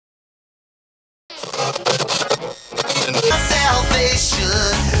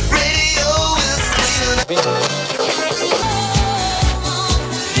Salvation, radio is clean.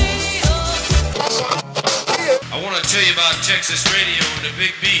 I want to tell you about Texas radio and the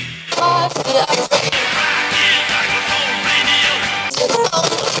Big B.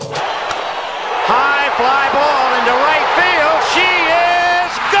 High fly ball into right field. She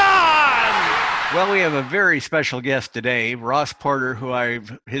is gone. Well, we have a very special guest today, Ross Porter, who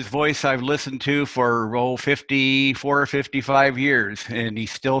his voice I've listened to for 54, 55 years, and he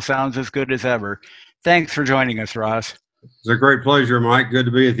still sounds as good as ever. Thanks for joining us, Ross. It's a great pleasure, Mike. Good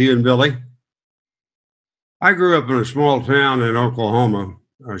to be with you and Billy. I grew up in a small town in Oklahoma,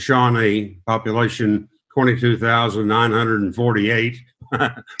 Shawnee, population 22,948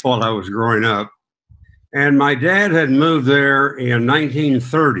 while I was growing up. And my dad had moved there in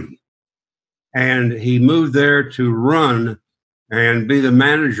 1930, and he moved there to run and be the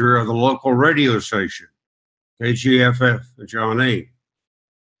manager of the local radio station, KGFF in Shawnee.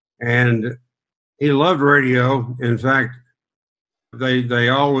 And he loved radio. In fact, they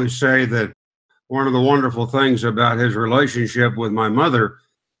always say that one of the wonderful things about his relationship with my mother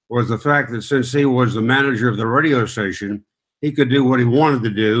was the fact that since he was the manager of the radio station, he could do what he wanted to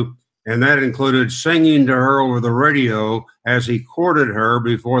do, and that included singing to her over the radio as he courted her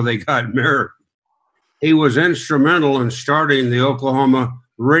before they got married. He was instrumental in starting the Oklahoma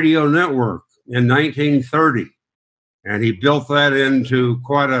Radio Network in 1930, and he built that into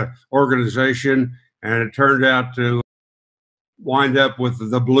quite an organization, and it turned out to wind up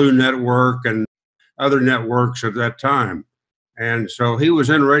with the Blue Network and other networks at that time. And so he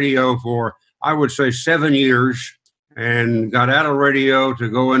was in radio for, I would say, 7 years, and got out of radio to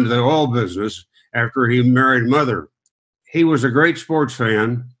go into the oil business after he married Mother. He was a great sports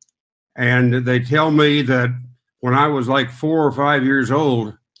fan, and they tell me that when I was like 4 or 5 years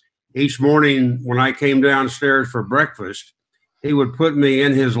old, each morning when I came downstairs for breakfast, he would put me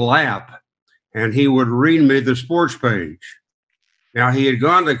in his lap and he would read me the sports page. Now, he had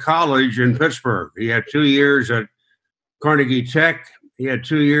gone to college in Pittsburgh. He had 2 years at Carnegie Tech. He had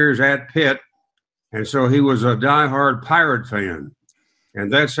 2 years at Pitt. And so he was a diehard Pirate fan.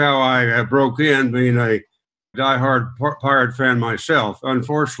 And that's how I broke in, being a diehard Pirate fan myself.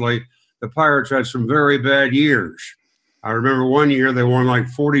 Unfortunately, the Pirates had some very bad years. I remember one year they won like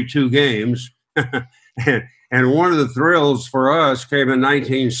 42 games. And one of the thrills for us came in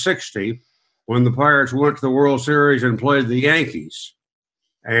 1960, when the Pirates went to the World Series and played the Yankees.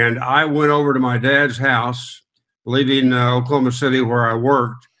 And I went over to my dad's house, leaving Oklahoma City where I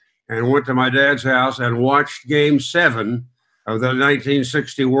worked, and went to my dad's house and watched Game 7 of the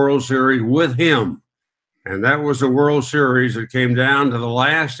 1960 World Series with him. And that was the World Series that came down to the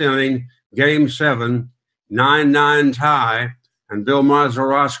last inning, Game 7, 9-9 tie, and Bill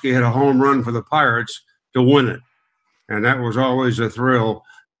Mazeroski had a home run for the Pirates to win it. And that was always a thrill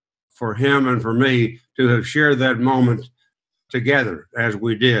for him and for me to have shared that moment together as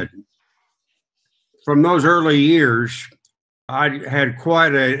we did. From those early years, I had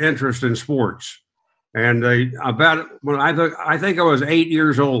quite an interest in sports. And I think I was 8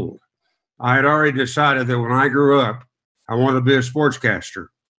 years old, I had already decided that when I grew up, I wanted to be a sportscaster.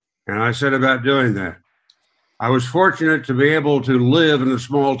 And I set about doing that. I was fortunate to be able to live in a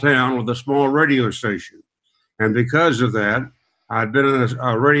small town with a small radio station. And because of that, I'd been in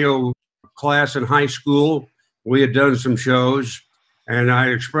a radio class in high school. We had done some shows, and I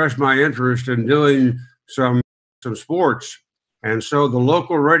expressed my interest in doing some sports. And so the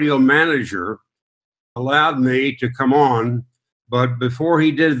local radio manager allowed me to come on. But before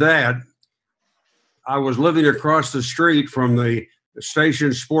he did that, I was living across the street from the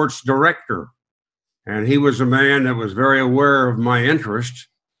station sports director. And he was a man that was very aware of my interest.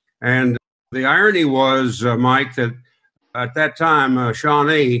 And the irony was, Mike, that at that time,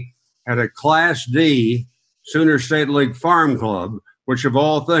 Shawnee had a Class D Sooner State League Farm Club, which of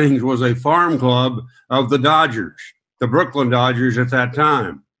all things was a farm club of the Dodgers, the Brooklyn Dodgers at that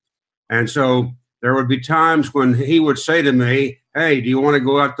time. And so there would be times when he would say to me, "Hey, do you want to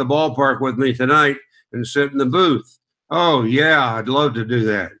go out to the ballpark with me tonight and sit in the booth?" "Oh, yeah, I'd love to do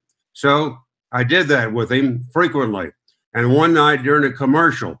that." So I did that with him frequently. And one night during a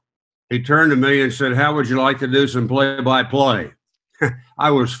commercial, he turned to me and said, "How would you like to do some play-by-play?"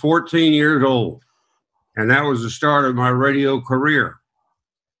 I was 14 years old, and that was the start of my radio career.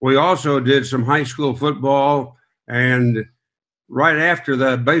 We also did some high school football, and right after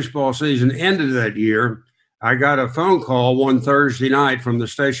the baseball season ended that year, I got a phone call one Thursday night from the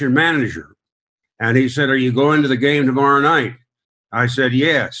station manager, and he said, "Are you going to the game tomorrow night?" I said,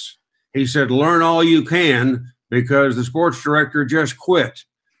 "Yes." He said, "Learn all you can because the sports director just quit."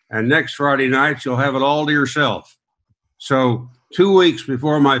 and next Friday night, you'll have it all to yourself. So 2 weeks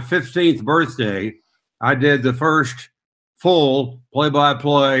before my 15th birthday, I did the first full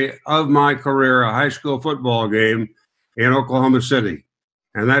play-by-play of my career, a high school football game in Oklahoma City.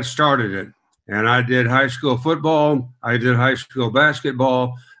 And that started it. And I did high school football. I did high school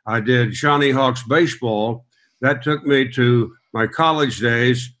basketball. I did Shawnee Hawks baseball. That took me to my college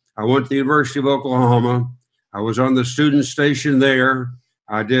days. I went to the University of Oklahoma. I was on the student station there.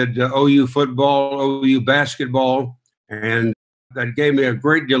 I did OU football, OU basketball, and that gave me a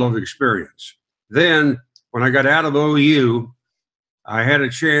great deal of experience. Then, when I got out of OU, I had a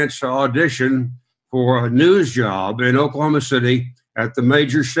chance to audition for a news job in Oklahoma City at the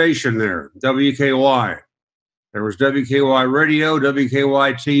major station there, WKY. There was WKY Radio,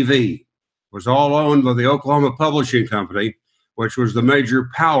 WKY TV. It was all owned by the Oklahoma Publishing Company, which was the major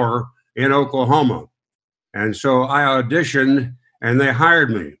power in Oklahoma. And so I auditioned, and they hired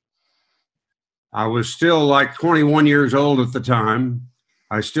me. I was still like 21 years old at the time.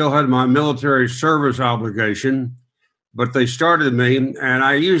 I still had my military service obligation, but they started me, and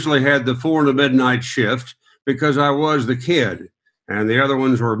I usually had the 4 in the midnight shift because I was the kid, and the other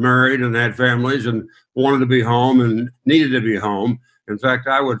ones were married and had families and wanted to be home and needed to be home. In fact,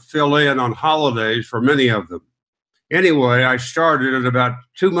 I would fill in on holidays for many of them. Anyway, I started, and about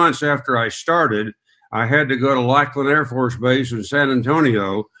 2 months after I started, I had to go to Lackland Air Force Base in San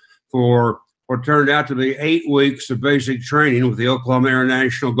Antonio for what turned out to be 8 weeks of basic training with the Oklahoma Air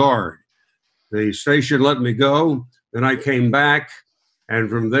National Guard. The station let me go. Then I came back, and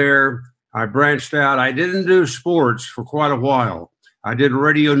from there, I branched out. I didn't do sports for quite a while. I did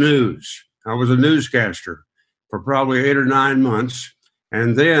radio news. I was a newscaster for probably 8 or 9 months.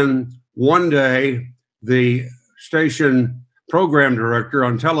 And then one day, the station program director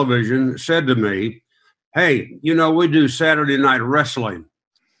on television said to me, "Hey, you know, we do Saturday night wrestling.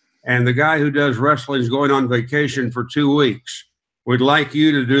 And the guy who does wrestling is going on vacation for 2 weeks. We'd like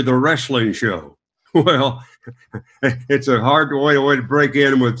you to do the wrestling show." Well, it's a hard way to break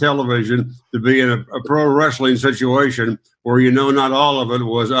in with television, to be in a pro wrestling situation where you know not all of it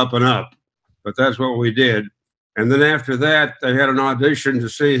was up and up. But that's what we did. And then after that, they had an audition to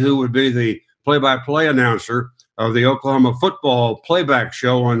see who would be the play-by-play announcer of the Oklahoma football playback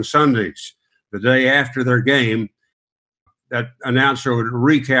show on Sundays. The day after their game, that announcer would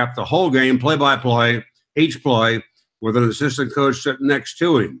recap the whole game, play-by-play, each play, with an assistant coach sitting next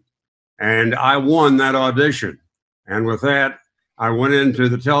to him. And I won that audition. And with that, I went into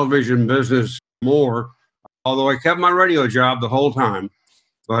the television business more, although I kept my radio job the whole time.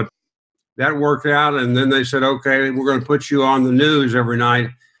 But that worked out. And then they said, "Okay, we're going to put you on the news every night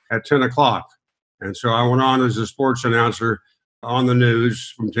at 10 o'clock. And so I went on as a sports announcer on the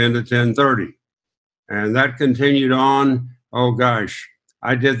news from 10 to 10:30. And that continued on. Oh, gosh,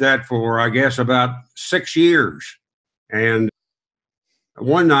 I did that for, I guess, about 6 years. And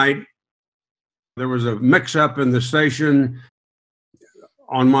one night, there was a mix-up in the station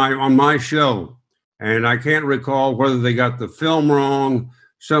on my show. And I can't recall whether they got the film wrong,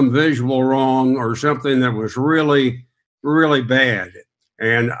 some visual wrong, or something that was really, really bad.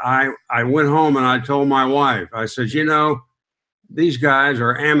 And I went home and I told my wife, I said, "You know, these guys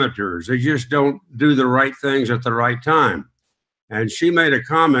are amateurs. They just don't do the right things at the right time." And she made a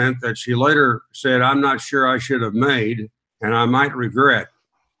comment that she later said, "I'm not sure I should have made, and I might regret."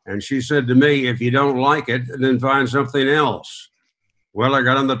 And she said to me, "If you don't like it, then find something else." Well, I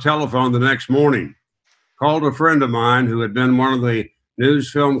got on the telephone the next morning, called a friend of mine who had been one of the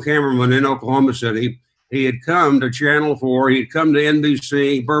news film cameramen in Oklahoma City. He had come to Channel 4. He'd come to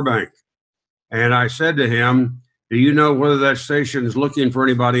NBC Burbank. And I said to him, "Do you know whether that station is looking for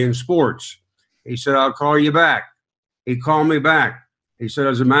anybody in sports?" He said, "I'll call you back." He called me back. He said,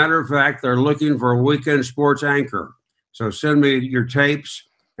 "As a matter of fact, they're looking for a weekend sports anchor. So send me your tapes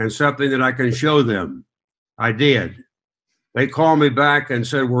and something that I can show them." I did. They called me back and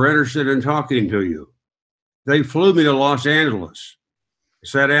said, "We're interested in talking to you." They flew me to Los Angeles,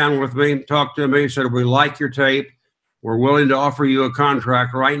 sat down with me, talked to me, said, "We like your tape. We're willing to offer you a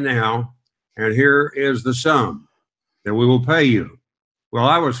contract right now. And here is the sum that we will pay you." Well,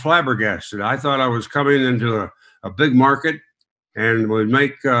 I was flabbergasted. I thought I was coming into a big market and would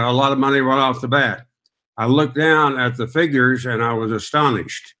make a lot of money right off the bat. I looked down at the figures and I was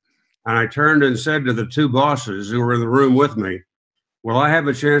astonished. And I turned and said to the two bosses who were in the room with me, "Will I have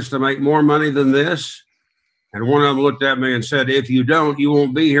a chance to make more money than this?" And one of them looked at me and said, "If you don't, you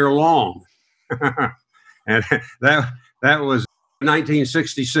won't be here long." And that was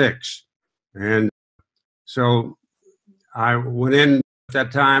 1966. And so I went in at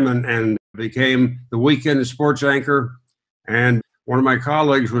that time and became the weekend sports anchor. And one of my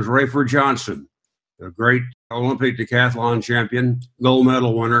colleagues was Rayford Johnson, a great Olympic decathlon champion, gold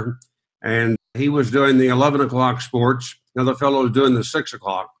medal winner. And he was doing the 11 o'clock sports. Another fellow was doing the 6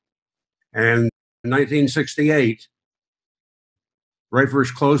 o'clock. And in 1968,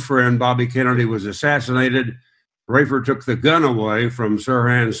 Rayford's close friend, Bobby Kennedy, was assassinated. Rayford took the gun away from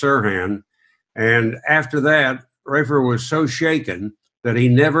Sirhan Sirhan. And after that, Rayford was so shaken that he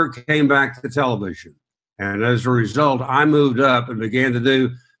never came back to television. And as a result, I moved up and began to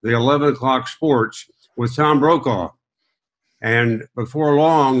do the 11 o'clock sports with Tom Brokaw. And before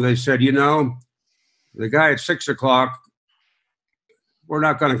long, they said, you know, the guy at 6 o'clock, we're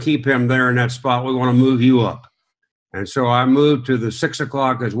not going to keep him there in that spot. We want to move you up. And so I moved to the 6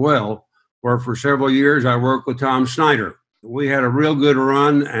 o'clock as well, where for several years I worked with Tom Snyder. We had a real good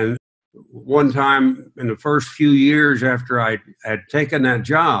run. And one time in the first few years after I had taken that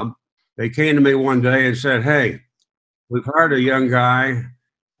job, they came to me one day and said, hey, we've hired a young guy.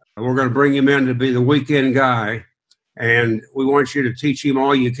 We're going to bring him in to be the weekend guy. And we want you to teach him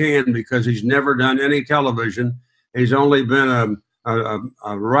all you can because he's never done any television. He's only been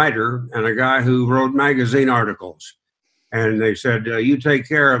a writer and a guy who wrote magazine articles. And they said, you take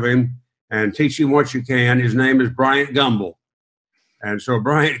care of him and teach him what you can. His name is Bryant Gumbel. And so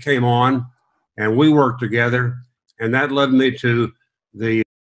Bryant came on and we worked together. And that led me to the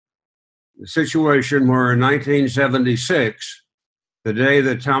situation where in 1976, the day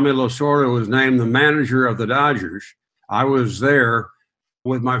that Tommy Lasorda was named the manager of the Dodgers, I was there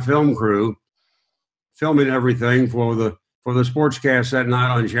with my film crew, filming everything for the sportscast that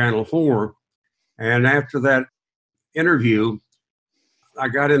night on Channel 4. And after that interview, I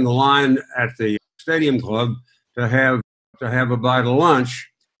got in the line at the Stadium Club to have a bite of lunch.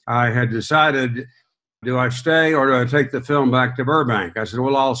 I had decided, do I stay or do I take the film back to Burbank? I said,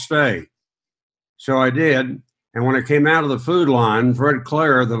 well, I'll stay. So I did. And when I came out of the food line, Fred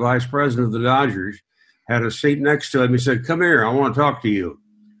Clare, the vice president of the Dodgers, had a seat next to him. He said, come here, I want to talk to you.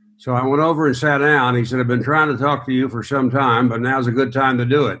 So I went over and sat down. He said, I've been trying to talk to you for some time, but now's a good time to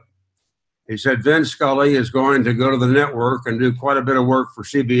do it. He said, Vin Scully is going to go to the network and do quite a bit of work for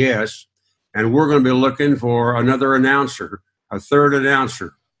CBS, and we're going to be looking for another announcer, a third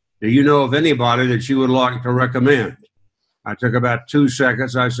announcer. Do you know of anybody that you would like to recommend? I took about 2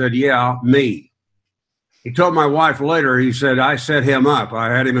 seconds. I said, yeah, me. He told my wife later, he said, I set him up.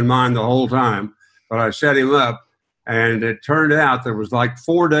 I had him in mind the whole time, but I set him up. And it turned out there was like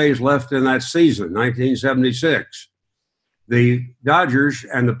 4 days left in that season, 1976. The Dodgers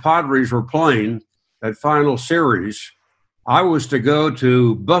and the Padres were playing that final series. I was to go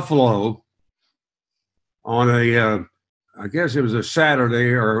to Buffalo on I guess it was a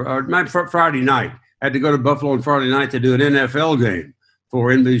Saturday or Friday night. I had to go to Buffalo on Friday night to do an NFL game for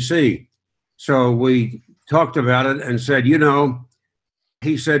NBC. So we talked about it and said, you know,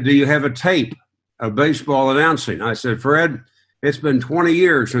 he said, do you have a tape of baseball announcing? I said, Fred, it's been 20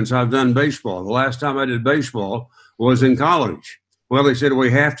 years since I've done baseball. The last time I did baseball was in college. Well, he said,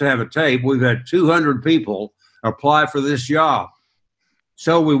 we have to have a tape. We've had 200 people apply for this job.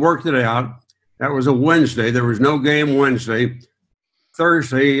 So we worked it out. That was a Wednesday. There was no game Wednesday.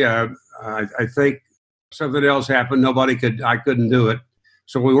 Thursday, I think something else happened. I couldn't do it.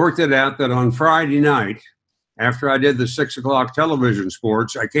 So we worked it out that on Friday night, after I did the 6 o'clock television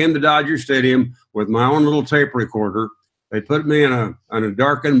sports, I came to Dodger Stadium with my own little tape recorder. They put me in a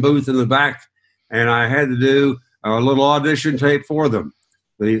darkened booth in the back, and I had to do a little audition tape for them.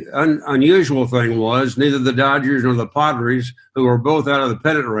 The unusual thing was neither the Dodgers nor the Padres, who were both out of the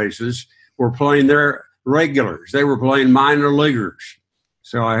pennant races, were playing their regulars. They were playing minor leaguers.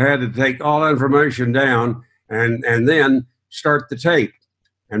 So I had to take all information down and then start the tape.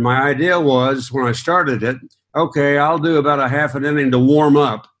 And my idea was, when I started it, okay, I'll do about a half an inning to warm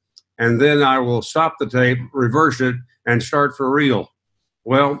up, and then I will stop the tape, reverse it, and start for real.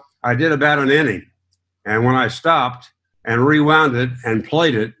 Well, I did about an inning. And when I stopped and rewound it and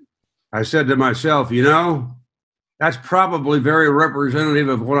played it, I said to myself, you know, that's probably very representative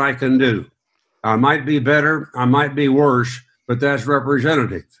of what I can do. I might be better, I might be worse, but that's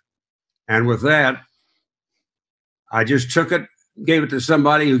representative. And with that, I just took it, gave it to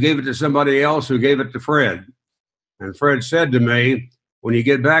somebody who gave it to somebody else who gave it to Fred. And Fred said to me, when you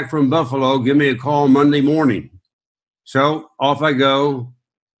get back from Buffalo, give me a call Monday morning. So off I go,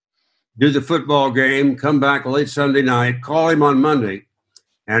 do the football game, come back late Sunday night, call him on Monday.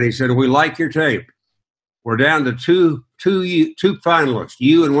 And he said, we like your tape. We're down to two finalists,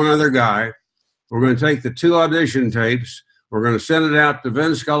 you and one other guy. We're going to take the 2 audition tapes. We're going to send it out to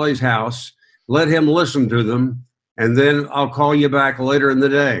Vin Scully's house, let him listen to them, and then I'll call you back later in the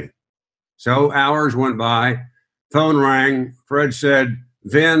day. So hours went by. phone rang. Fred said,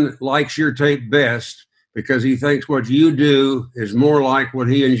 Vin likes your tape best because he thinks what you do is more like what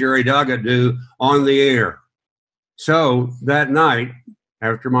he and Jerry Doggett do on the air. So that night,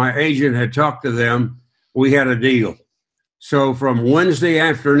 after my agent had talked to them, we had a deal. So from Wednesday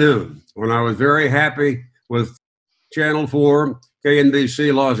afternoon, when I was very happy with Channel 4,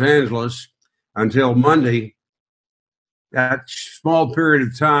 KNBC Los Angeles, until Monday, that small period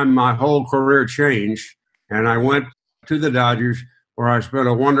of time, my whole career changed, and I went to the Dodgers, where I spent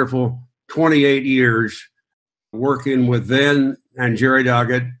a wonderful 28 years working with Vin and Jerry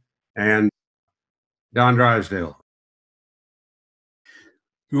Doggett and Don Drysdale.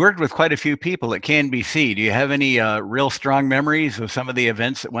 You worked with quite a few people at KNBC. Do you have any real strong memories of some of the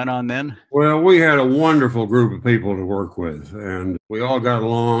events that went on then? Well, we had a wonderful group of people to work with, and we all got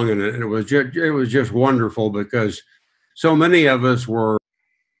along, and it was just wonderful because so many of us were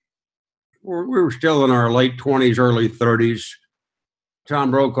still in our late 20s, early 30s.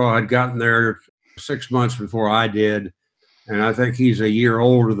 Tom Brokaw had gotten there 6 months before I did, and I think he's a year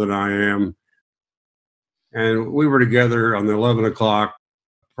older than I am. And we were together on the 11 o'clock,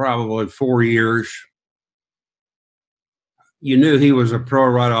 probably 4 years. You knew he was a pro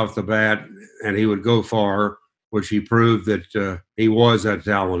right off the bat, and he would go far, which he proved that he was that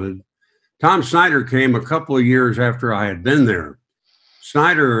talented. Tom Snyder came a couple of years after I had been there.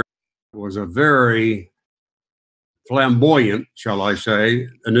 Snyder was a very flamboyant, shall I say,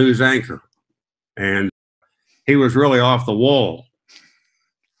 a news anchor. And he was really off the wall.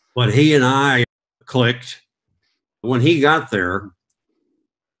 But he and I clicked. When he got there,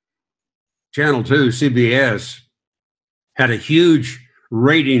 Channel 2, CBS, had a huge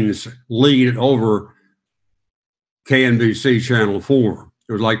ratings lead over KNBC Channel 4.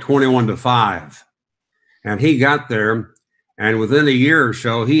 It was like 21-5. And he got there, and within a year or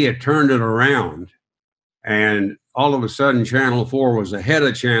so, he had turned it around. And all of a sudden, Channel 4 was ahead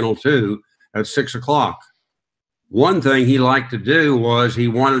of Channel 2 at 6 o'clock. One thing he liked to do was he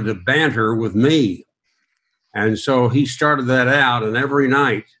wanted to banter with me. And so he started that out, and every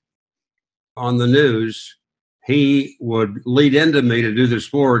night on the news, he would lead into me to do the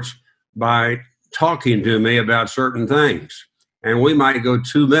sports by talking to me about certain things. And we might go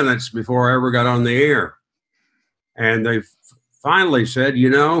 2 minutes before I ever got on the air. And they finally said, you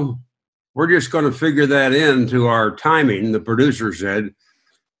know, we're just going to figure that into our timing, the producer said,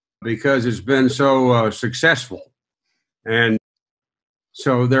 because it's been so successful. And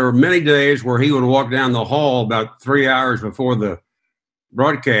so there were many days where he would walk down the hall about 3 hours before the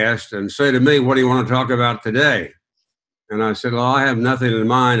broadcast and say to me, what do you want to talk about today? And I said, well, I have nothing in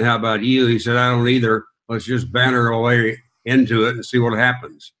mind. How about you? He said, I don't either. Let's just banter away into it and see what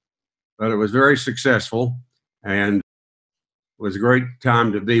happens. But it was very successful, and it was a great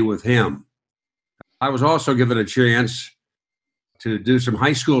time to be with him. I was also given a chance to do some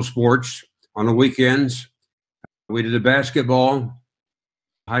high school sports on the weekends. We did a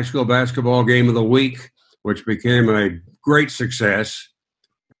high school basketball game of the week, which became a great success.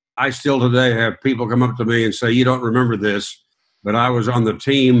 I still today have people come up to me and say, you don't remember this, but I was on the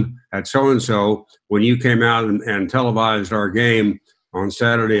team at so-and-so when you came out and televised our game on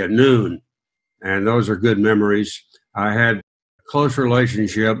Saturday at noon. And those are good memories. I had a close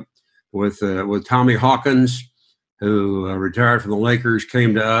relationship with Tommy Hawkins, who retired from the Lakers,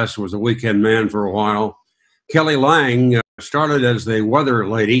 came to us, was a weekend man for a while. Kelly Lang started as the weather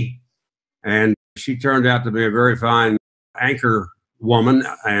lady, and she turned out to be a very fine anchor woman,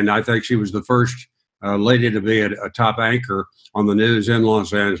 and I think she was the first lady to be a top anchor on the news in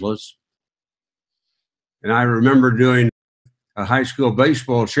Los Angeles. And I remember doing a high school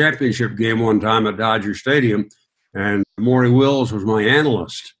baseball championship game one time at Dodger Stadium, and Maury Wills was my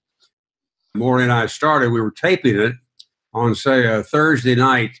analyst. Maury and I started, we were taping it on, say, a Thursday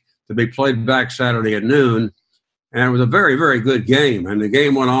night to be played back Saturday at noon, and it was a very, very good game. And the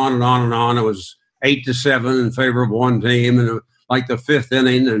game went on and on and on. It was 8-7 in favor of one team, and it was like the fifth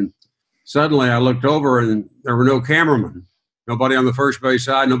inning, and suddenly I looked over and there were no cameramen, nobody on the first base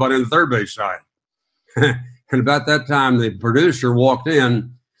side, nobody on the third base side. And about that time, the producer walked in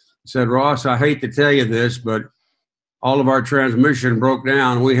and said, Ross, I hate to tell you this, but all of our transmission broke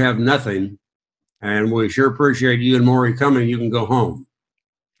down. We have nothing, and we sure appreciate you and Maury coming. You can go home.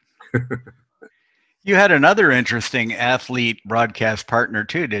 You had another interesting athlete broadcast partner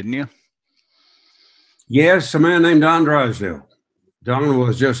too, didn't you? Yes, a man named Don Drysdale. Don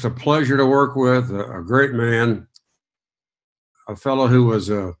was just a pleasure to work with, a great man, a fellow who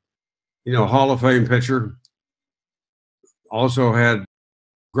was a Hall of Fame pitcher. Also had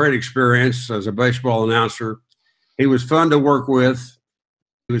great experience as a baseball announcer. He was fun to work with.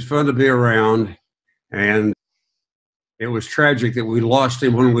 He was fun to be around. And it was tragic that we lost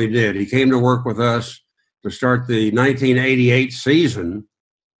him when we did. He came to work with us to start the 1988 season,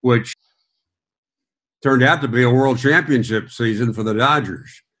 which turned out to be a world championship season for the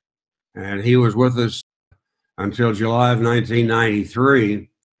Dodgers. And he was with us until July of 1993,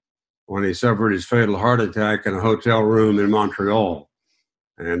 when he suffered his fatal heart attack in a hotel room in Montreal.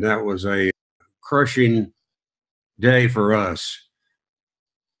 And that was a crushing day for us.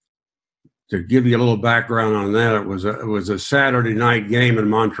 To give you a little background on that, it was a Saturday night game in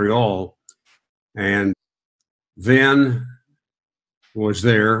Montreal, and Vin was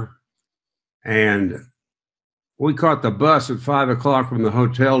there, and we caught the bus at 5 o'clock from the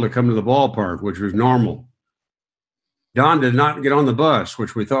hotel to come to the ballpark, which was normal. Don did not get on the bus,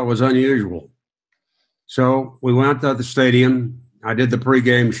 which we thought was unusual. So we went to the stadium. I did the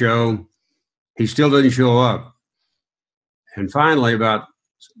pregame show. He still didn't show up. And finally, about,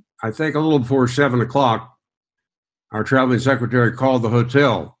 I think, a little before 7 o'clock, our traveling secretary called the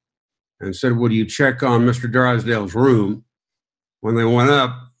hotel and said, would you check on Mr. Drysdale's room? When they went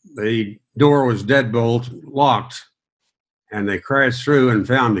up, the door was deadbolt locked, and they crashed through and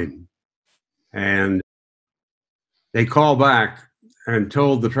found him. And they called back and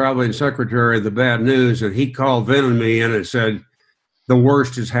told the traveling secretary the bad news, and he called Vin and me in and said, the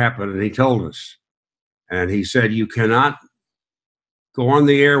worst has happened, and he told us. And he said, you cannot go on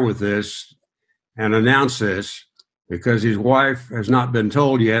the air with this and announce this because his wife has not been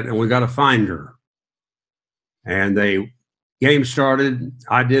told yet, and we got to find her. And the game started.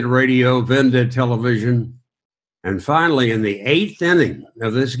 I did radio, Vin did television. And finally, in the 8th inning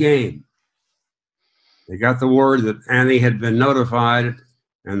of this game, they got the word that Annie had been notified,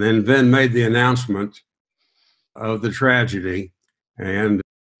 and then Vin made the announcement of the tragedy. And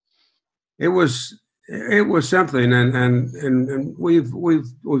it was something, and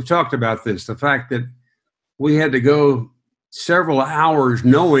we've talked about this, the fact that we had to go several hours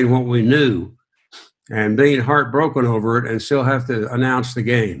knowing what we knew and being heartbroken over it and still have to announce the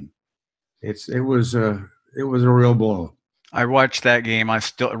game. It was a real blow. I watched that game. I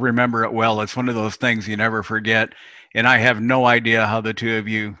still remember it well. It's one of those things you never forget. And I have no idea how the two of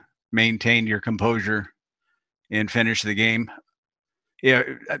you maintained your composure and finished the game. Yeah,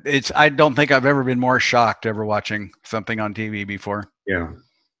 I don't think I've ever been more shocked ever watching something on TV before. Yeah.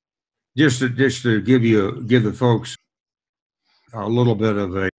 Just to give the folks a little bit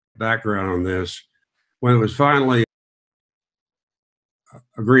of a background on this, when it was finally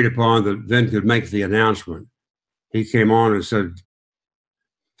agreed upon that Vin could make the announcement, he came on and said,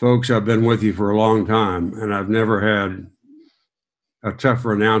 folks, I've been with you for a long time, and I've never had a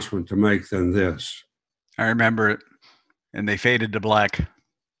tougher announcement to make than this. I remember it, and they faded to black.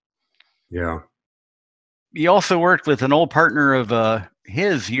 Yeah. You also worked with an old partner of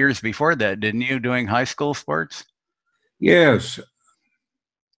his years before that, didn't you, doing high school sports? Yes.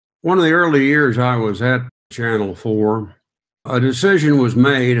 One of the early years I was at Channel 4, a decision was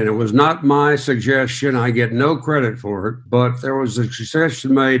made, and it was not my suggestion. I get no credit for it, but there was a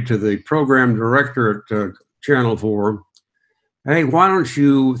suggestion made to the program director at Channel 4. Hey, why don't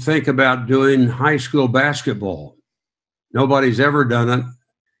you think about doing high school basketball? Nobody's ever done it.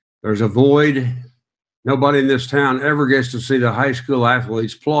 There's a void. Nobody in this town ever gets to see the high school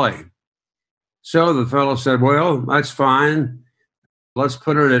athletes play. So the fellow said, well, that's fine. Let's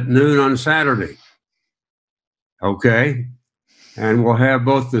put it at noon on Saturday. Okay. And we'll have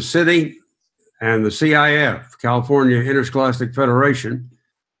both the city and the CIF, California Interscholastic Federation,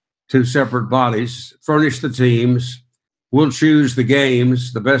 two separate bodies, furnish the teams. We'll choose the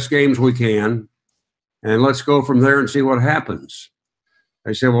games, the best games we can, and let's go from there and see what happens.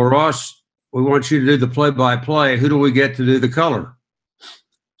 I said, well, Ross, we want you to do the play-by-play. Who do we get to do the color?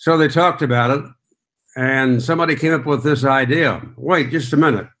 So they talked about it, and somebody came up with this idea. Wait just a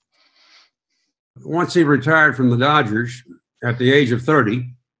minute. Once he retired from the Dodgers at the age of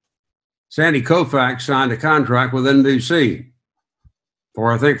 30, Sandy Koufax signed a contract with NBC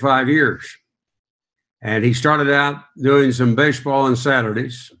for, I think, 5 years. And he started out doing some baseball on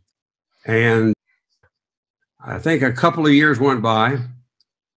Saturdays. And I think a couple of years went by,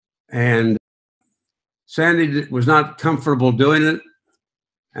 and Sandy was not comfortable doing it,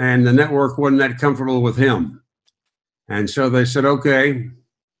 and the network wasn't that comfortable with him. And so they said, okay,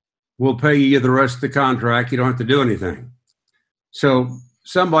 we'll pay you the rest of the contract. You don't have to do anything. So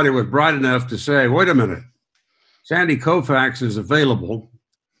somebody was bright enough to say, wait a minute, Sandy Koufax is available,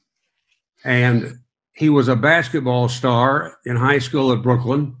 and he was a basketball star in high school at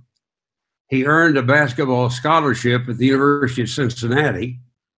Brooklyn. He earned a basketball scholarship at the University of Cincinnati.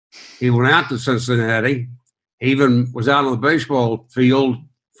 He went out to Cincinnati. He even was out on the baseball field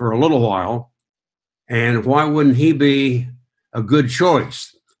for a little while. And why wouldn't he be a good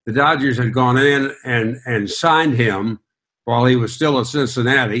choice? The Dodgers had gone in and signed him while he was still at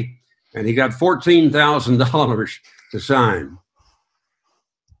Cincinnati, and he got $14,000 to sign.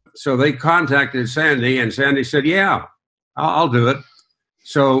 So they contacted Sandy, and Sandy said, yeah, I'll do it.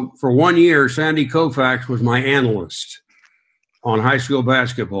 So for 1 year, Sandy Koufax was my analyst on high school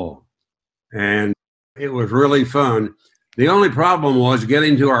basketball. And it was really fun. The only problem was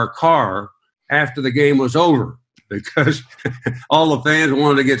getting to our car after the game was over because all the fans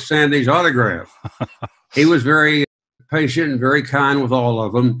wanted to get Sandy's autograph. He was very patient and very kind with all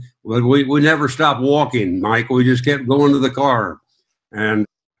of them. But we never stopped walking, Mike. We just kept going to the car. And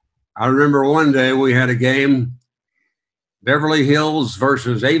I remember one day we had a game, Beverly Hills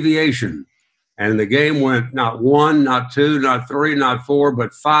versus Aviation. And the game went not 1, not 2, not 3, not 4,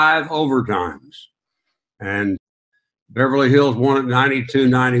 but 5 overtimes. And Beverly Hills won it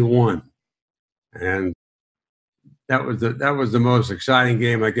 92-91. And that was the most exciting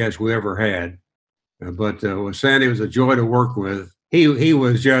game I guess we ever had. But with Sandy, it was a joy to work with. He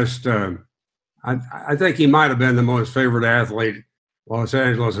was just, I think he might have been the most favorite athlete Los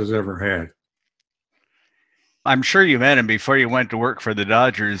Angeles has ever had. I'm sure you met him before you went to work for the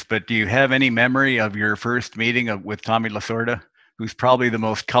Dodgers, but do you have any memory of your first meeting with Tommy Lasorda, who's probably the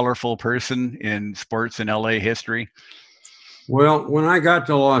most colorful person in sports in LA history? Well, when I got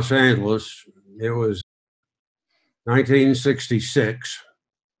to Los Angeles, it was 1966.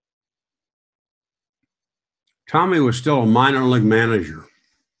 Tommy was still a minor league manager,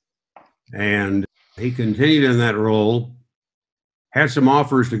 and he continued in that role, had some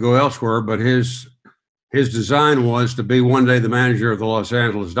offers to go elsewhere, but his design was to be one day the manager of the Los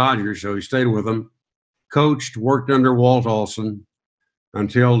Angeles Dodgers, so he stayed with them, coached, worked under Walt Olson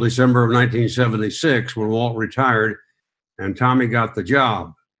until December of 1976 when Walt retired and Tommy got the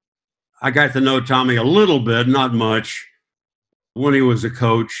job. I got to know Tommy a little bit, not much, when he was a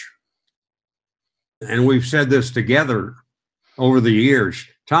coach. And we've said this together over the years.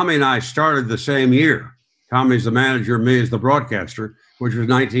 Tommy and I started the same year. Tommy's the manager, me as the broadcaster, which was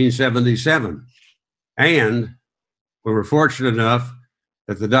 1977. And we were fortunate enough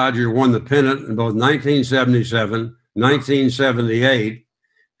that the Dodgers won the pennant in both 1977, 1978,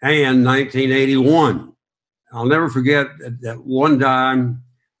 and 1981. I'll never forget that one time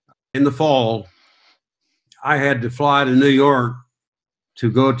in the fall, I had to fly to New York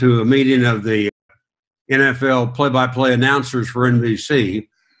to go to a meeting of the NFL play-by-play announcers for NBC.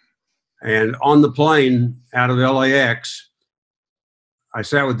 And on the plane out of LAX, I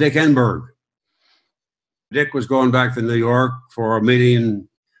sat with Dick Enberg. Dick was going back to New York for a meeting,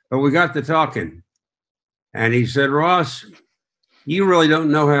 but we got to talking. And he said, Ross, you really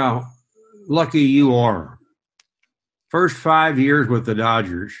don't know how lucky you are. First 5 years with the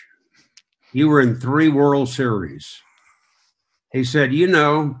Dodgers, you were in 3 World Series. He said, you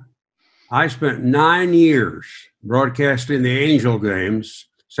know, I spent 9 years broadcasting the Angel games,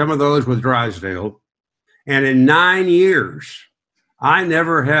 some of those with Drysdale. And in 9 years, I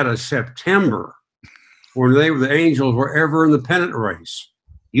never had a September when the Angels were ever in the pennant race.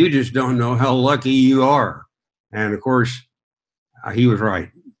 You just don't know how lucky you are. And of course, he was right.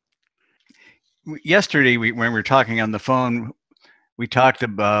 Yesterday, when we were talking on the phone, we talked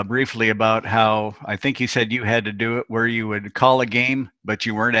briefly about how I think you said you had to do it where you would call a game, but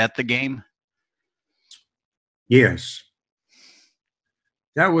you weren't at the game. Yes.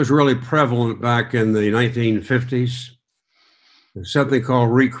 That was really prevalent back in the 1950s. There's something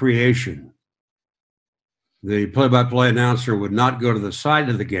called recreation. The play-by-play announcer would not go to the site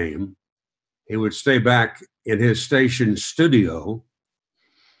of the game. He would stay back in his station studio.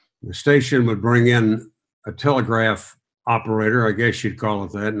 The station would bring in a telegraph operator, I guess you'd call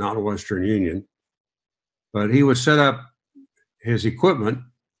it that, not Western Union. But he would set up his equipment,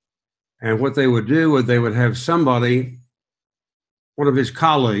 and what they would do is they would have somebody, one of his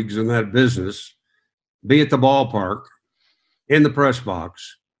colleagues in that business, be at the ballpark in the press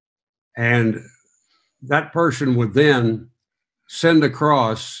box, and that person would then send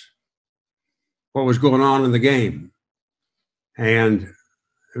across what was going on in the game. And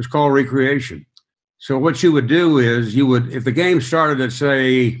it was called recreation. So what you would do is you would, if the game started at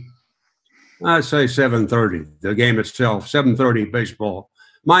say 7:30, the game itself, 7:30 baseball,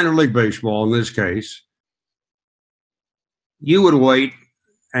 minor league baseball in this case, you would wait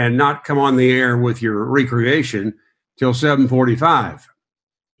and not come on the air with your recreation till 7:45.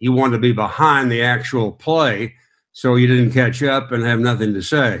 You wanted to be behind the actual play so you didn't catch up and have nothing to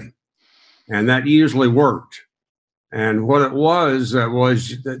say. And that usually worked. And what it was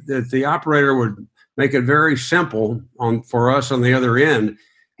that the operator would make it very simple for us on the other end.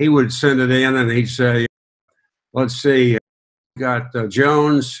 he would send it in and he'd say, let's see, got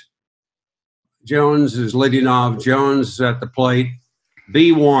Jones. Jones is leading off. Jones is at the plate.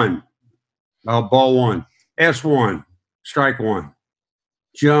 B1, ball one. S1, strike one.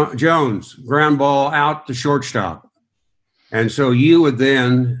 Jones, ground ball out to shortstop. And so you would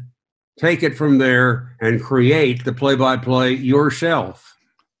then take it from there and create the play-by-play yourself.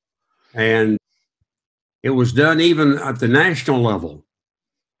 And it was done even at the national level.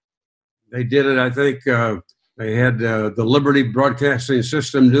 They did it, I think, they had the Liberty Broadcasting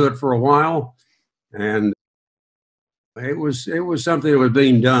System do it for a while. And it was something that was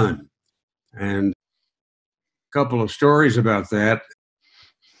being done. And a couple of stories about that.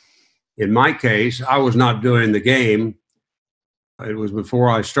 In my case, I was not doing the game. It was before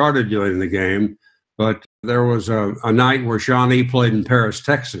I started doing the game. But there was a night where Shawnee played in Paris,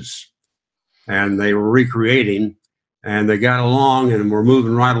 Texas. And they were recreating. And they got along and were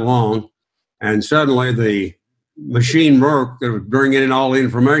moving right along. And suddenly the machine broke that was bringing in all the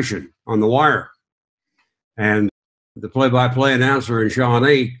information on the wire. And the play-by-play announcer in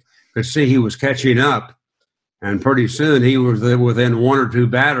Shawnee could see he was catching up. And pretty soon he was within one or two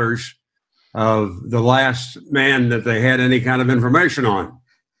batters of the last man that they had any kind of information on.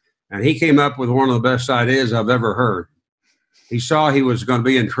 And he came up with one of the best ideas I've ever heard. He saw he was going to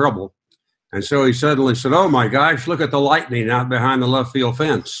be in trouble. And so he suddenly said, oh, my gosh, look at the lightning out behind the left field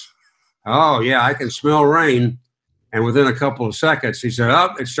fence. Oh, yeah, I can smell rain. And within a couple of seconds, he said,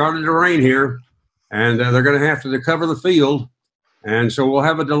 oh, it started to rain here. And they're going to have to cover the field. And so we'll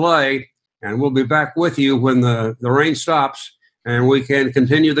have a delay. And we'll be back with you when the rain stops and we can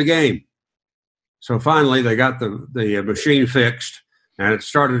continue the game. So finally, they got the machine fixed. And it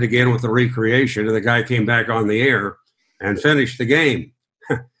started again with the recreation. And the guy came back on the air and finished the game.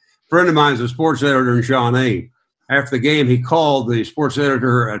 A friend of mine is a sports editor in Shawnee. After the game, he called the sports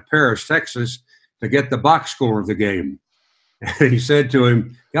editor at Paris, Texas, to get the box score of the game. And he said to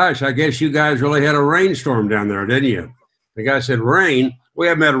him, gosh, I guess you guys really had a rainstorm down there, didn't you? The guy said, rain? We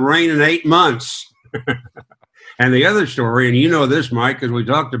haven't had rain in 8 months. And the other story, and you know this, Mike, because we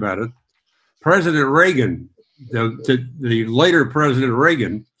talked about it, President Reagan, the later President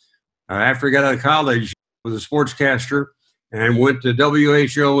Reagan, after he got out of college, was a sportscaster and went to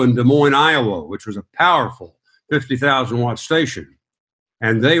WHO in Des Moines, Iowa, which was a powerful 50,000-watt station.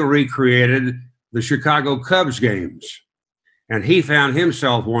 And they recreated the Chicago Cubs games. And he found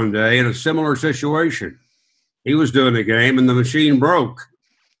himself one day in a similar situation. He was doing the game, and the machine broke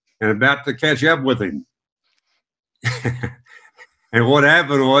and about to catch up with him. And what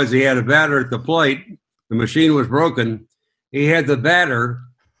happened was he had a batter at the plate. The machine was broken. He had the batter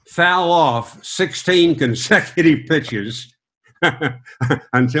foul off 16 consecutive pitches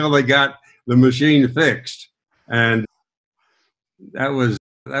until they got the machine fixed. And that was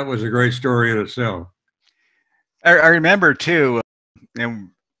a great story in itself. I remember too, and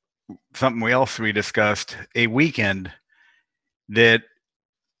something else we discussed, a weekend that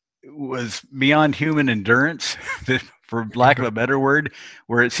was beyond human endurance, for lack of a better word,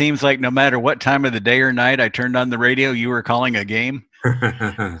 where it seems like no matter what time of the day or night I turned on the radio, you were calling a game.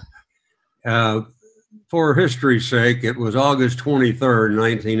 For history's sake, it was August 23rd,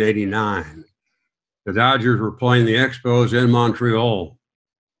 1989. The Dodgers were playing the Expos in Montreal.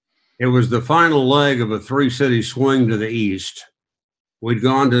 It was the final leg of a three-city swing to the east. We'd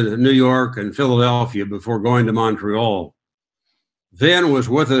gone to New York and Philadelphia before going to Montreal. Vin was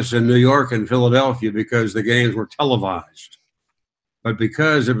with us in New York and Philadelphia because the games were televised. But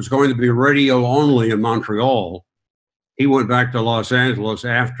because it was going to be radio only in Montreal, he went back to Los Angeles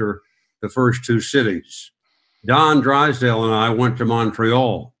after the first two cities. Don Drysdale and I went to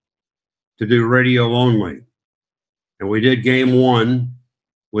Montreal to do radio only. And we did game one.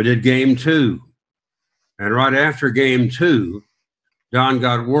 We did game two. And right after game two, Don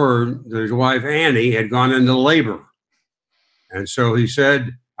got word that his wife, Annie, had gone into labor. And so he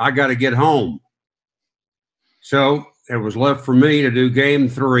said, I got to get home. So it was left for me to do game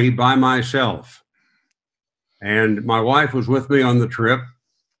three by myself. And my wife was with me on the trip.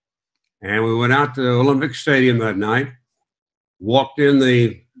 And we went out to Olympic Stadium that night, walked in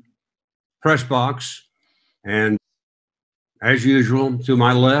the press box, and as usual, to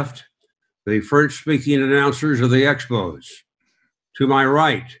my left, the French-speaking announcers of the Expos. To my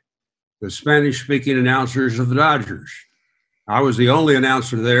right, the Spanish-speaking announcers of the Dodgers. I was the only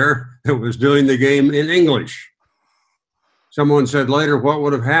announcer there that was doing the game in English. Someone said later, what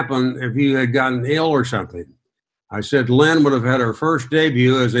would have happened if you had gotten ill or something? I said, Lynn would have had her first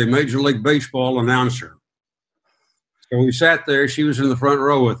debut as a Major League Baseball announcer. So we sat there. She was in the front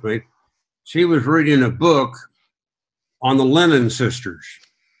row with me. She was reading a book on the Lennon sisters.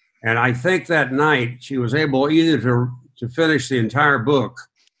 And I think that night she was able either to finish the entire book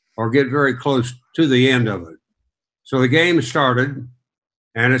or get very close to the end of it. So the game started,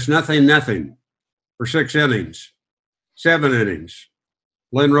 and it's 0-0 for 6 innings, 7 innings.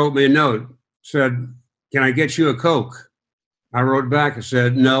 Lynn wrote me a note, said, "Can I get you a Coke?" I wrote back and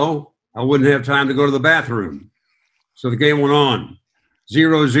said, "No, I wouldn't have time to go to the bathroom." So the game went on,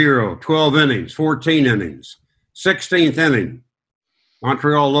 0-0, 12 innings, 14 innings, 16th inning.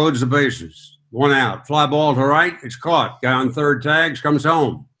 Montreal loads the bases, 1 out, fly ball to right, it's caught. Guy on third tags, comes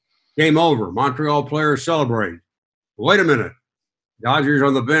home. Game over. Montreal players celebrate. Wait a minute. Dodgers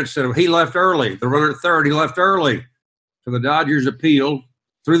on the bench said he left early. The runner at third, he left early. So the Dodgers appealed,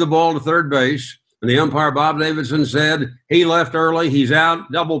 threw the ball to third base, and the umpire, Bob Davidson, said he left early, he's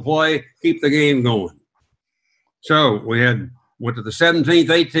out, double play, keep the game going. So we went to the 17th,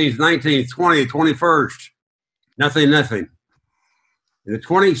 18th, 19th, 20th, 21st, 0-0. In the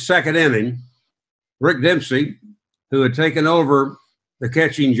 22nd inning, Rick Dempsey, who had taken over the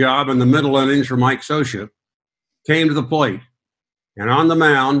catching job in the middle innings for Mike Scioscia, came to the plate. And on the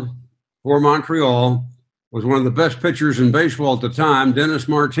mound for Montreal was one of the best pitchers in baseball at the time, Dennis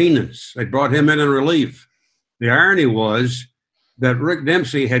Martinez. They brought him in relief. The irony was that Rick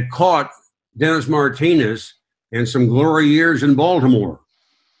Dempsey had caught Dennis Martinez in some glory years in Baltimore.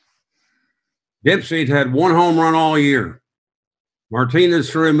 Dempsey had 1 home run all year. Martinez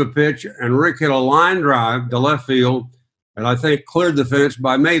threw him a pitch, and Rick hit a line drive to left field that I think cleared the fence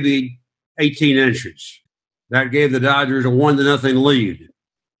by maybe 18 inches. That gave the Dodgers a 1-0 lead.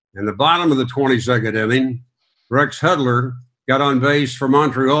 In the bottom of the 22nd inning, Rex Hudler got on base for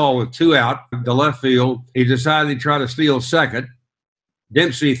Montreal with 2 out to left field. He decided to try to steal second.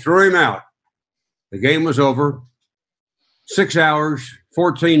 Dempsey threw him out. The game was over. 6 hours,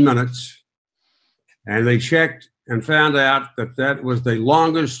 14 minutes. And they checked and found out that that was the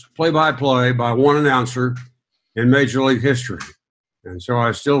longest play-by-play by one announcer in Major League history. And so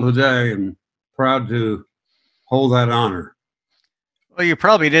I still today am proud to hold that honor. Well, you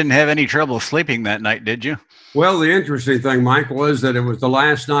probably didn't have any trouble sleeping that night, did you? Well, the interesting thing, Mike, was that it was the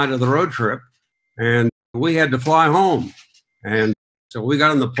last night of the road trip, and we had to fly home. And so we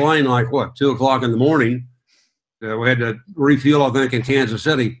got on the plane 2 o'clock in the morning. We had to refuel, I think, in Kansas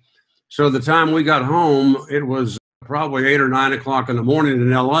City. So the time we got home, it was probably 8 or 9 o'clock in the morning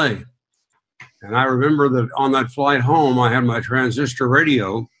in L.A. And I remember that on that flight home, I had my transistor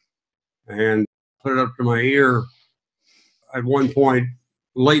radio and put it up to my ear at one point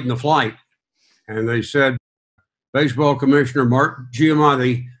late in the flight. And they said, baseball commissioner Mark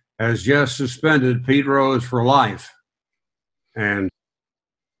Giamatti has just suspended Pete Rose for life. And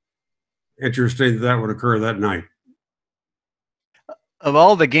interesting that would occur that night. Of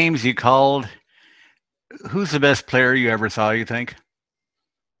all the games you called, who's the best player you ever saw, you think?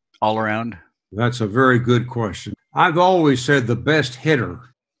 All around? That's a very good question. I've always said the best hitter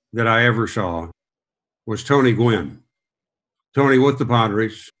that I ever saw was Tony Gwynn. Tony with the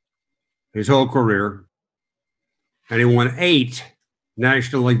Padres, his whole career, and he won 8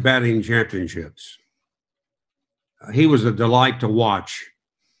 National League batting championships. He was a delight to watch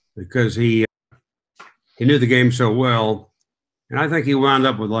because he knew the game so well. And I think he wound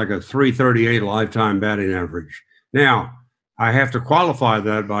up with like a .338 lifetime batting average. Now, I have to qualify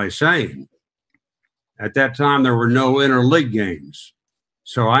that by saying at that time there were no interleague games.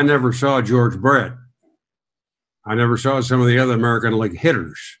 So I never saw George Brett. I never saw some of the other American League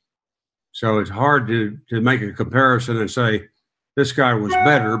hitters. So it's hard to make a comparison and say this guy was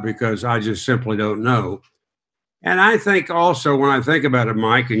better because I just simply don't know. And I think also when I think about it,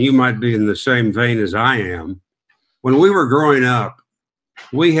 Mike, and you might be in the same vein as I am, when we were growing up,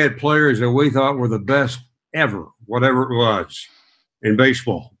 we had players that we thought were the best ever, whatever it was, in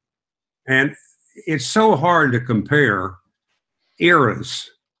baseball. And it's so hard to compare eras.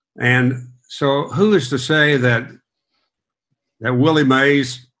 And so who is to say that Willie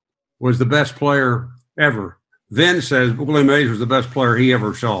Mays was the best player ever? Vin says Willie Mays was the best player he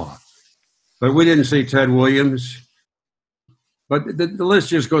ever saw. But we didn't see Ted Williams. But the list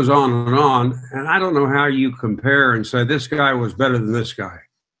just goes on. And I don't know how you compare and say this guy was better than this guy.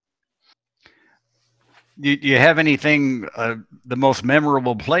 Do you have anything, the most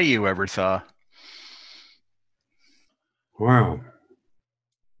memorable play you ever saw? Wow.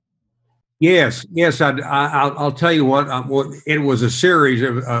 Yes. I'll tell you what. It was a series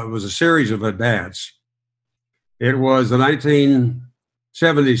of at bats. It was the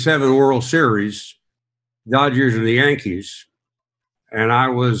 1977 World Series, Dodgers and the Yankees, and I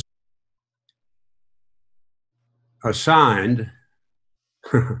was assigned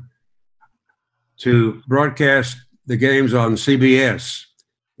to broadcast the games on CBS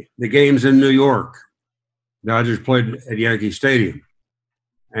the games in New York. Dodgers played at Yankee Stadium.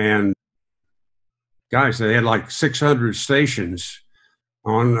 And guys, they had like 600 stations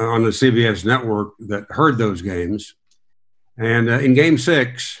on the CBS network that heard those games. And in Game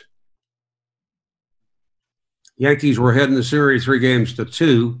 6, Yankees were heading the series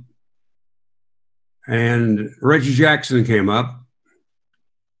 3-2. And Reggie Jackson came up.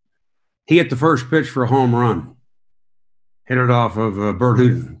 He hit the first pitch for a home run. Hit it off of Bert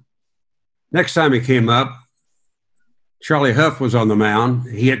Hooton. Next time he came up, Charlie Huff was on the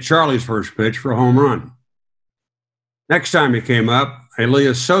mound. He hit Charlie's first pitch for a home run. Next time he came up,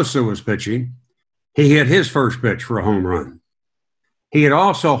 Elias Sosa was pitching. He hit his first pitch for a home run. He had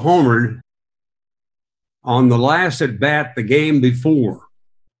also homered on the last at bat the game before.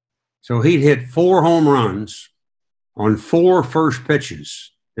 So he'd hit 4 home runs on 4 first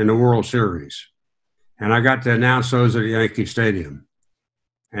pitches in the World Series. And I got to announce those at Yankee Stadium.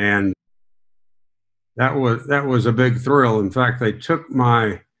 And that was a big thrill. In fact, they took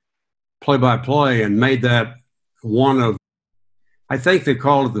my play-by-play and made that one of, I think they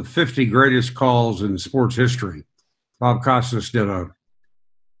called it the 50 greatest calls in sports history. Bob Costas did an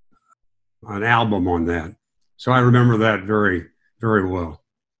album on that. So I remember that very, very well.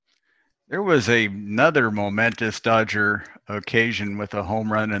 There was another momentous Dodger occasion with a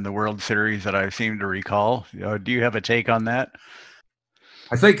home run in the World Series that I seem to recall. Do you have a take on that?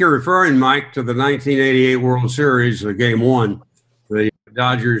 I think you're referring, Mike, to the 1988 World Series, Game 1, the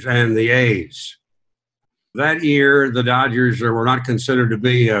Dodgers and the A's. That year, the Dodgers were not considered to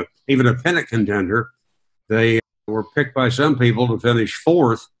be even a pennant contender. They were picked by some people to finish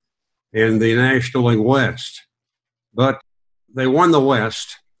 4th in the National League West. But they won the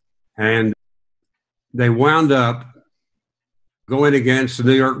West, and they wound up going against the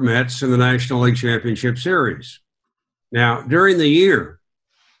New York Mets in the National League Championship Series. Now, during the year,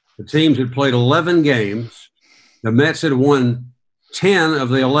 the teams had played 11 games. The Mets had won 10 of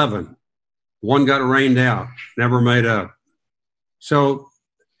the 11. One got rained out, never made up. So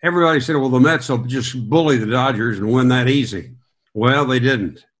everybody said, well, the Mets will just bully the Dodgers and win that easy. Well, they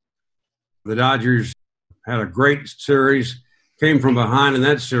didn't. The Dodgers had a great series, came from behind in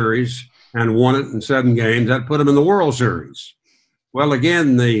that series and won it in 7 games. That put them in the World Series. Well,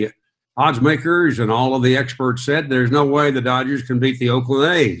 again, the odds makers and all of the experts said there's no way the Dodgers can beat the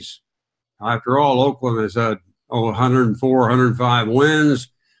Oakland A's. After all, Oakland has had 104, 105 wins.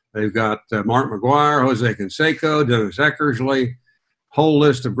 They've got Mark McGwire, Jose Canseco, Dennis Eckersley, whole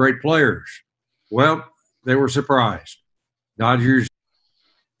list of great players. Well, they were surprised. Dodgers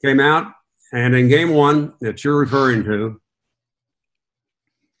came out, and in Game 1 that you're referring to,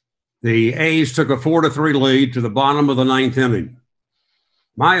 the A's took a 4-3 lead to the bottom of the 9th inning.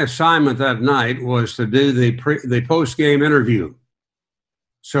 My assignment that night was to do the post-game interview.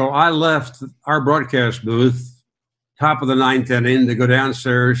 So I left our broadcast booth top of the 9th inning to go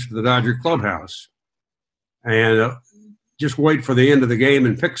downstairs to the Dodger clubhouse and just wait for the end of the game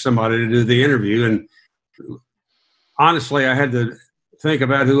and pick somebody to do the interview. And honestly, I had to think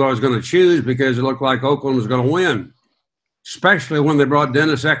about who I was going to choose because it looked like Oakland was going to win, especially when they brought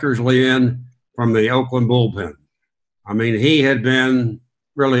Dennis Eckersley in from the Oakland bullpen. I mean, he had been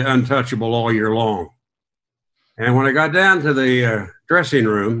really untouchable all year long. And when I got down to the dressing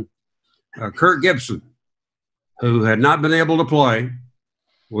room, Kirk Gibson, who had not been able to play,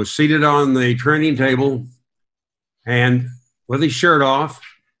 was seated on the training table and with his shirt off,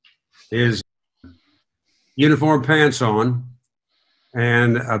 his uniform pants on,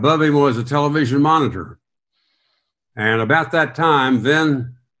 and above him was a television monitor. And about that time,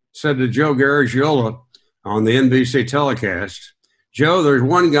 Vin said to Joe Garagiola on the NBC telecast, Joe, there's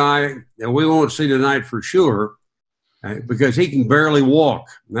one guy that we won't see tonight for sure because he can barely walk,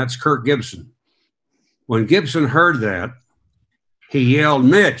 and that's Kirk Gibson. When Gibson heard that, he yelled,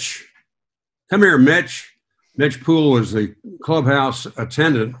 Mitch, come here, Mitch. Mitch Poole was the clubhouse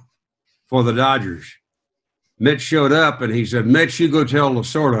attendant for the Dodgers. Mitch showed up, and he said, Mitch, you go tell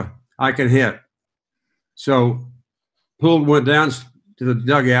Lasorda I can hit. So Poole went down to the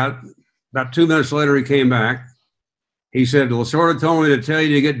dugout. About 2 minutes later, he came back. He said, Lasorda told me to tell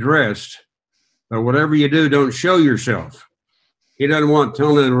you to get dressed, but whatever you do, don't show yourself. He doesn't want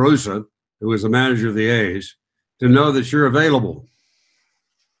Tony La Russa, who was the manager of the A's, to know that you're available.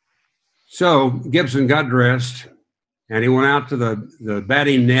 So Gibson got dressed, and he went out to the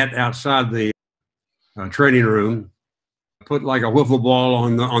batting net outside the training room, put like a wiffle ball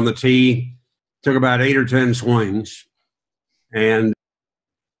on the tee, took about 8 or 10 swings, and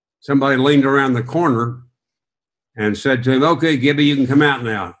somebody leaned around the corner and said to him, okay, Gibby, you can come out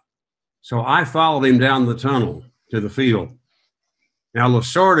now. So I followed him down the tunnel to the field. Now,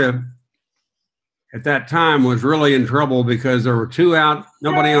 Lasorda at that time was really in trouble because there were 2 out,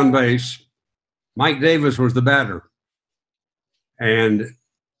 nobody on base. Mike Davis was the batter. And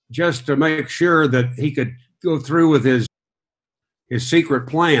just to make sure that he could go through with his secret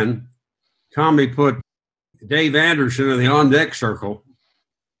plan, Tommy put Dave Anderson in the on-deck circle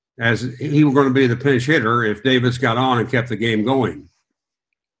as he was going to be the pinch hitter if Davis got on and kept the game going.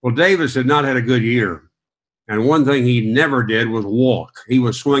 Well, Davis had not had a good year. And one thing he never did was walk. He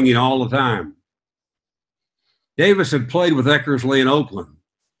was swinging all the time. Davis had played with Eckersley in Oakland.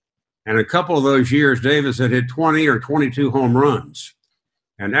 And a couple of those years, Davis had hit 20 or 22 home runs.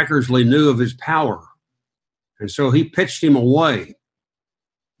 And Eckersley knew of his power. And so he pitched him away.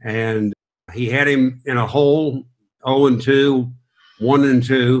 And he had him in a hole, 0-2,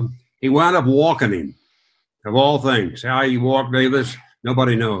 1-2. He wound up walking him, of all things. How you walk Davis,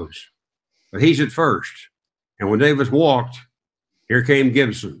 nobody knows. But he's at first. And when Davis walked, here came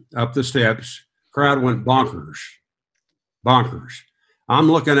Gibson up the steps. Crowd went bonkers. Bonkers.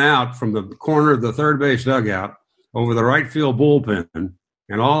 I'm looking out from the corner of the third base dugout over the right field bullpen,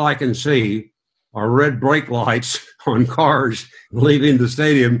 and all I can see are red brake lights on cars leaving the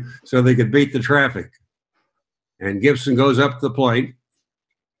stadium so they could beat the traffic. And Gibson goes up to the plate,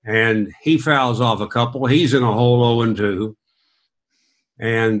 and he fouls off a couple. He's in a hole 0-2.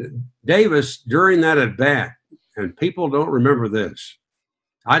 And Davis, during that at bat, and people don't remember this,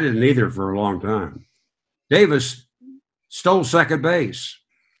 I didn't either for a long time, Davis stole second base.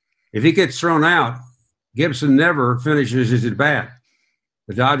 If he gets thrown out, Gibson never finishes his at bat.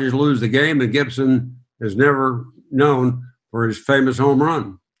 The Dodgers lose the game, and Gibson is never known for his famous home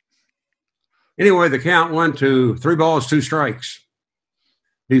run. Anyway, the count went to 3 balls, 2 strikes.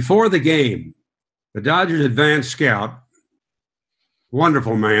 Before the game, the Dodgers advanced scout,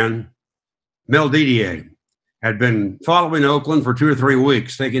 wonderful man, Mel Didier, had been following Oakland for 2 or 3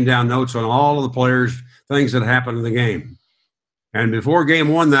 weeks, taking down notes on all of the players, things that happened in the game. And before game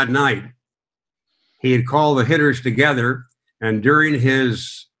 1 that night, he had called the hitters together, and during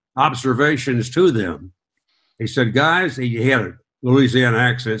his observations to them, he said, guys, he had a Louisiana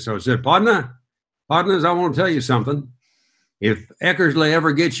accent, so he said, partners, I want to tell you something. If Eckersley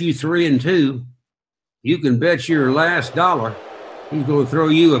ever gets you 3-2, you can bet your last dollar he's going to throw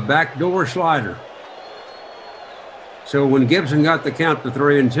you a backdoor slider. So when Gibson got the count to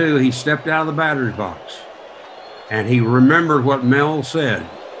 3-2, he stepped out of the batter's box. And he remembered what Mel said.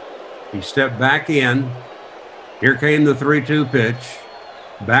 He stepped back in. Here came the 3-2 pitch,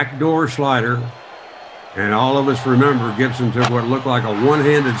 backdoor slider. And all of us remember Gibson took what looked like a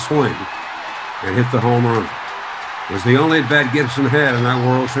one-handed swing and hit the home run. It was the only at-bat Gibson had in that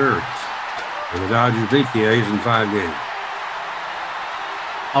World Series. And the Dodgers beat the A's in 5 games.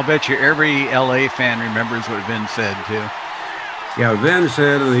 I'll bet you every LA fan remembers what Vin said, too. Yeah, Vin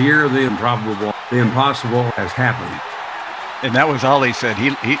said in the year of the improbable, the impossible has happened. And that was all he said.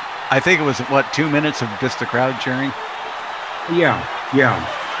 He I think it was, 2 minutes of just the crowd cheering? Yeah.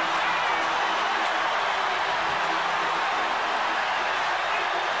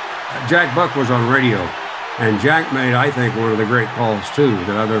 Jack Buck was on radio, and Jack made, I think, one of the great calls, too,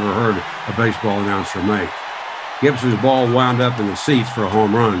 that I've ever heard a baseball announcer make. Gibson's ball wound up in the seats for a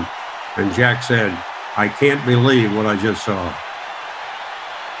home run, and Jack said, I can't believe what I just saw.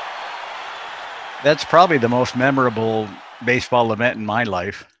 That's probably the most memorable baseball event in my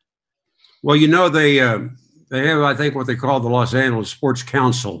life. Well, you know, they have, I think, what they call the Los Angeles Sports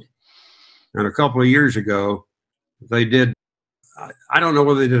Council. And a couple of years ago, they did, I don't know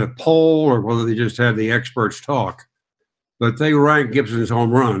whether they did a poll or whether they just had the experts talk, but they ranked Gibson's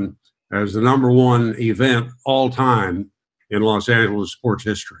home run as the #1 event all time in Los Angeles sports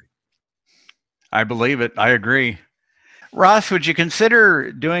history. I believe it. I agree. Ross, would you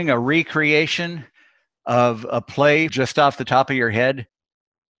consider doing a recreation of a play just off the top of your head?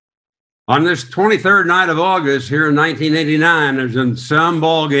 On this 23rd night of August here in 1989, there's been some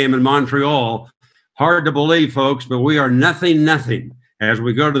ball game in Montreal. Hard to believe, folks, but we are 0-0 as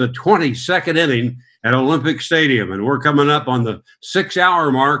we go to the 22nd inning at Olympic Stadium, and we're coming up on the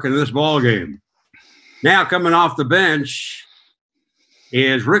 6-hour mark in this ball game. Now coming off the bench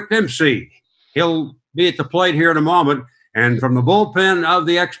is Rick Dempsey. He'll be at the plate here in a moment, and from the bullpen of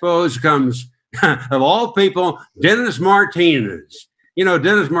the Expos comes, of all people, Dennis Martinez. You know,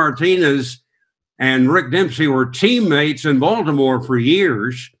 Dennis Martinez and Rick Dempsey were teammates in Baltimore for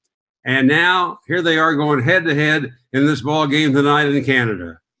years, and now here they are going head-to-head in this ball game tonight in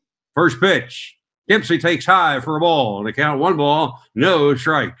Canada. First pitch. Dempsey takes high for a ball, and the count 1 ball, no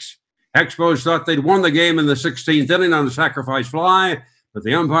strikes. Expos thought they'd won the game in the 16th inning on a sacrifice fly, but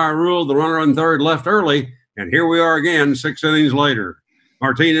the umpire ruled the runner on third left early, and here we are again 6 innings later.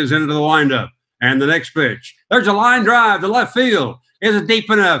 Martinez into the windup. And the next pitch. There's a line drive to left field. Is it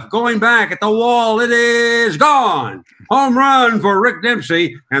deep enough? Going back at the wall. It is gone. Home run for Rick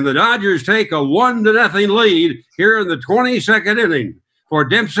Dempsey. And the Dodgers take a 1-0 lead here in the 22nd inning. For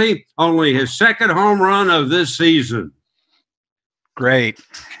Dempsey, only his second home run of this season. Great.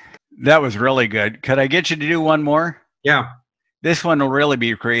 That was really good. Could I get you to do one more? Yeah. This one will really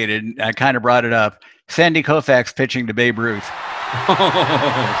be created. I kind of brought it up. Sandy Koufax pitching to Babe Ruth.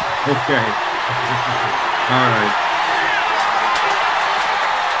 Okay. All right.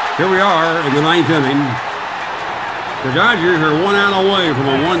 Here we are in the 9th inning. The Dodgers are 1 out away from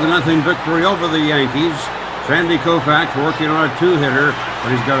a 1-0 victory over the Yankees. Sandy Koufax working on a 2-hitter, but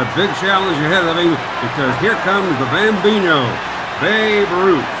he's got a big challenge ahead of him because here comes the Bambino, Babe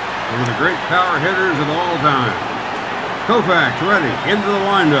Ruth, one of the great power hitters of all time. Koufax ready into the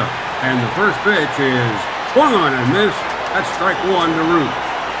windup, and the first pitch is swung on and missed. That's strike one to Ruth.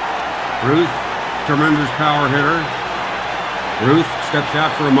 Ruth, tremendous power hitter. Ruth steps out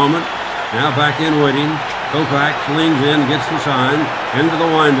for a moment, now back in waiting. Koufax leans in, gets the sign, into the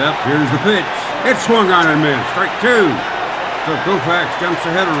windup. Here's the pitch. It's swung on and missed. Strike two. So Koufax jumps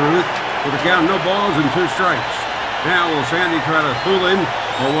ahead of Ruth with a count of no balls and 2 strikes. Now will Sandy try to fool him,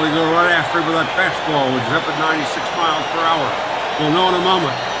 or will he go right after him with that fastball, which is up at 96 miles per hour? We'll know in a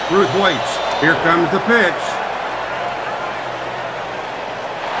moment. Ruth waits. Here comes the pitch.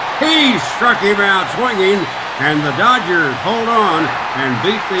 He struck him out swinging, and the Dodgers hold on and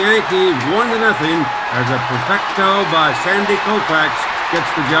beat the Yankees 1-0 as a perfecto by Sandy Koufax gets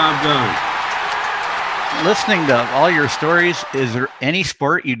the job done. Listening to all your stories, is there any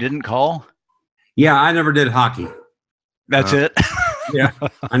sport you didn't call? Yeah, I never did hockey. That's it? Yeah,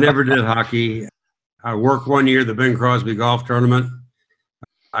 I never did hockey. I worked one year at the Bing Crosby golf tournament.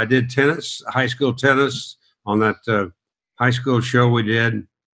 I did tennis, high school tennis on that high school show we did.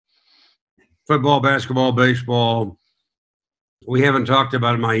 Football, basketball, baseball. We haven't talked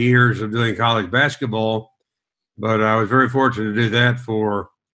about my years of doing college basketball, but I was very fortunate to do that for,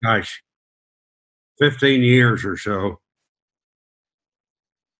 15 years or so.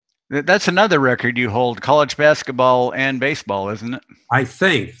 That's another record you hold, college basketball and baseball, isn't it? I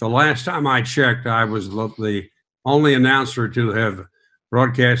think the last time I checked, I was the only announcer to have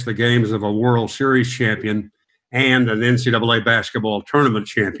broadcast the games of a World Series champion and an NCAA basketball tournament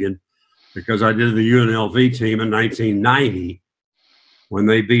champion, because I did the UNLV team in 1990 when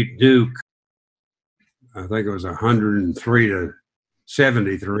they beat Duke. I think it was 103-73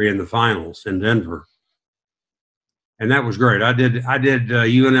 in the finals in Denver. And that was great. I did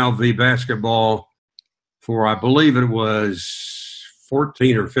UNLV basketball for, I believe it was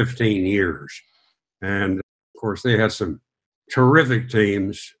 14 or 15 years. And of course, they had some terrific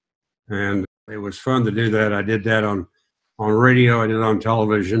teams, and it was fun to do that. I did that on radio. I did it on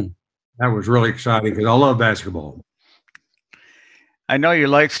television. That was really exciting because I love basketball. I know you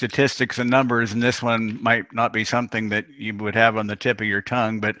like statistics and numbers, and this one might not be something that you would have on the tip of your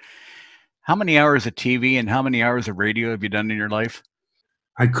tongue, but how many hours of TV and how many hours of radio have you done in your life?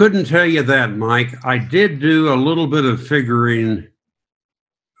 I couldn't tell you that, Mike. I did do a little bit of figuring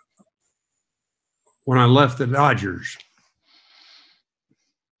when I left the Dodgers.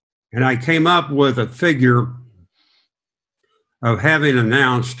 And I came up with a figure of having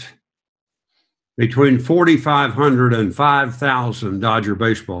announced between 4,500 and 5,000 Dodger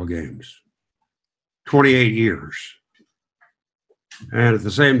baseball games, 28 years. And at the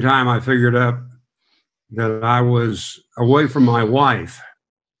same time, I figured up that I was away from my wife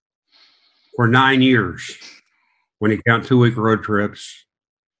for 9 years when you count 2-week road trips,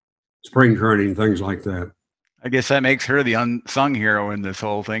 spring training, things like that. I guess that makes her the unsung hero in this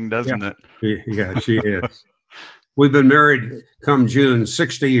whole thing, doesn't it? Yeah, she is. We've been married come June,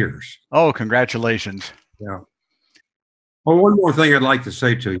 60 years. Oh, congratulations. Yeah. Well, one more thing I'd like to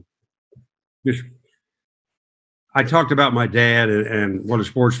say to you. I talked about my dad and what a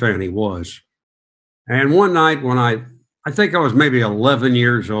sports fan he was. And one night when I think I was maybe 11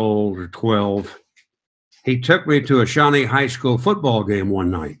 years old or 12, he took me to a Shawnee High School football game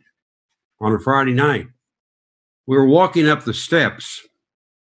one night on a Friday night. We were walking up the steps,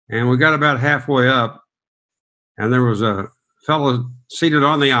 and we got about halfway up, and there was a fellow seated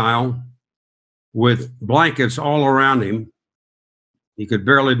on the aisle with blankets all around him. He could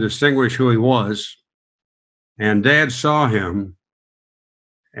barely distinguish who he was. And Dad saw him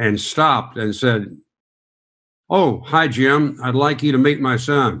and stopped and said, "Oh, hi, Jim. I'd like you to meet my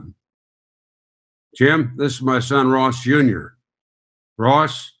son. Jim, this is my son, Ross Jr.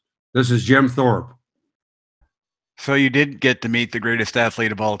 Ross, this is Jim Thorpe." So you did get to meet the greatest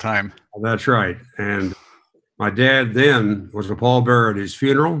athlete of all time. That's right. And My dad then was a pallbearer at his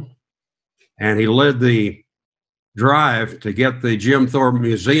funeral, and he led the drive to get the Jim Thorpe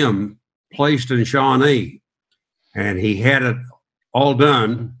Museum placed in Shawnee. And he had it all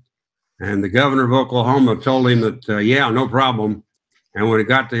done. And the governor of Oklahoma told him that, yeah, no problem. And when it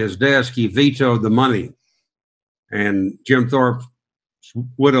got to his desk, he vetoed the money. And Jim Thorpe's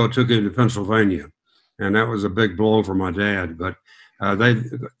widow took him to Pennsylvania. And that was a big blow for my dad. But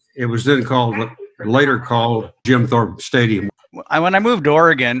it was then later called Jim Thorpe Stadium. When I moved to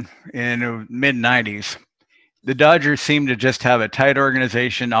Oregon in the mid-90s, the Dodgers seemed to just have a tight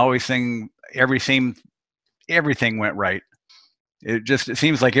organization, everything went right. It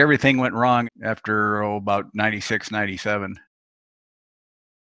seems like everything went wrong after about 96, 97.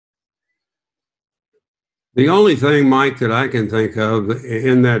 The only thing, Mike, that I can think of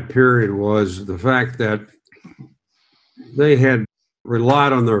in that period was the fact that they had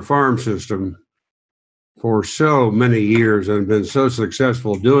relied on their farm system for so many years and been so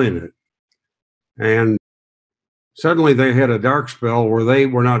successful doing it. And suddenly they had a dark spell where they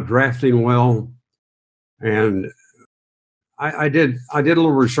were not drafting well. And I did a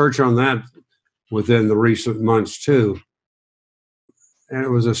little research on that within the recent months too. And it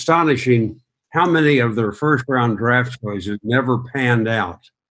was astonishing how many of their first round draft choices never panned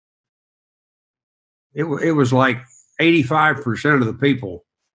out. It was like 85% of the people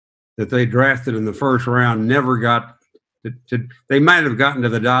that they drafted in the first round never got to they might have gotten to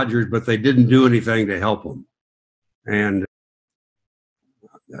the Dodgers, but they didn't do anything to help them. And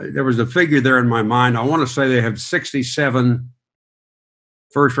there was a figure there in my mind. I want to say they have 67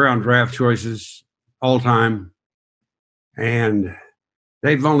 first round draft choices all time. And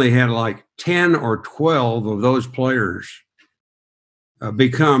they've only had like 10 or 12 of those players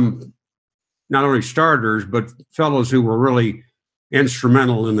become not only starters, but fellows who were really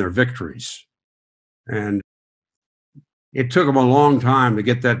instrumental in their victories. And it took them a long time to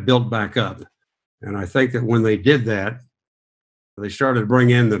get that built back up. And I think that when they did that, they started to bring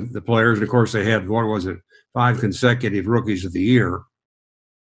in the players. And of course, they had, 5 consecutive rookies of the year.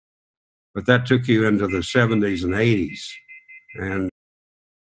 But that took you into the 70s and 80s. And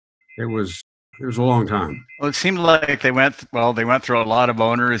it was a long time. Well, it seemed like they went through a lot of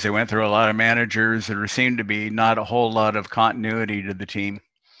owners. They went through a lot of managers. There seemed to be not a whole lot of continuity to the team.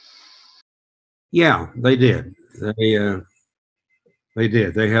 Yeah, they did. They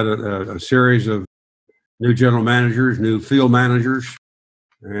did. They had a series of new general managers, new field managers,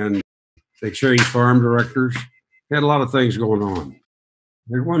 and they changed farm directors. They had a lot of things going on.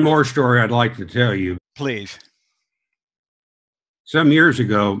 There's one more story I'd like to tell you. Please. Some years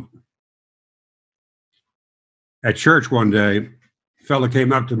ago, at church one day, a fella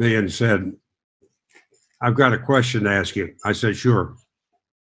came up to me and said, "I've got a question to ask you." I said, "Sure."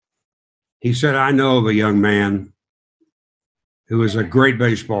 He said, "I know of a young man who is a great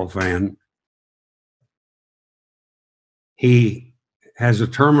baseball fan. He has a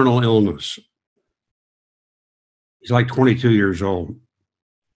terminal illness. He's like 22 years old.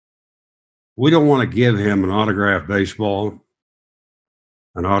 We don't want to give him an autographed baseball,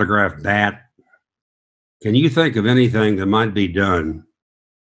 an autographed bat. Can you think of anything that might be done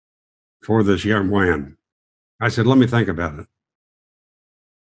for this young man?" I said, "Let me think about it."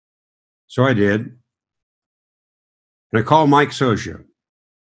 So I did. And I called Mike Scioscia,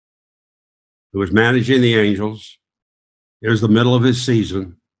 who was managing the Angels. It was the middle of his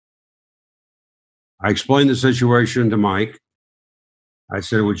season. I explained the situation to Mike. I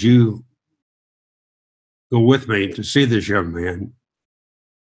said, "Would you go with me to see this young man?"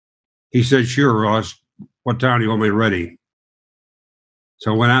 He said, "Sure, Ross. What time do you want me ready?"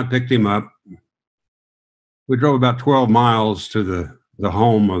 So I went out, picked him up. We drove about 12 miles to the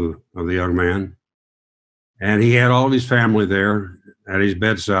home of the young man. And he had all of his family there at his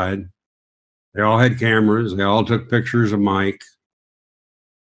bedside. They all had cameras. They all took pictures of Mike.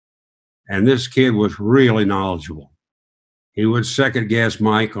 And this kid was really knowledgeable. He would second guess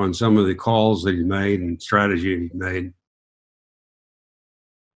Mike on some of the calls that he made and strategy he made.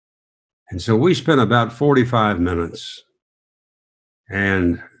 And so we spent about 45 minutes.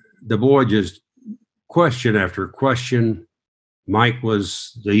 And the boy just question after question. Mike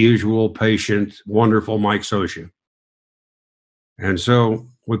was the usual patient, wonderful Mike Scioscia. And so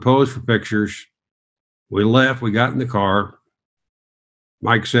we posed for pictures. We left. We got in the car.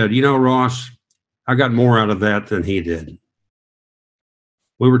 Mike said, "You know, Ross, I got more out of that than he did."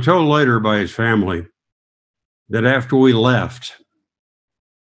 We were told later by his family that after we left,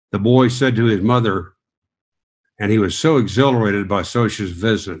 the boy said to his mother, and he was so exhilarated by Scioscia's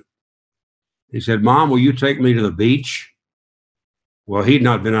visit, he said, "Mom, will you take me to the beach?" Well, he'd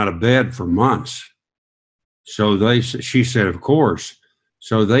not been out of bed for months. So she said, of course.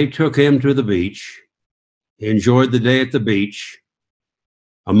 So they took him to the beach, enjoyed the day at the beach.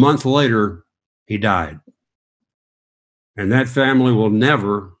 A month later, he died. And that family will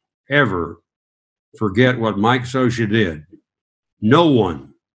never, ever forget what Mike Scioscia did. No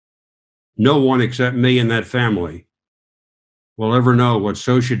one except me and that family will ever know what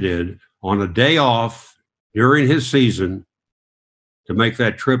Scioscia did on a day off during his season to make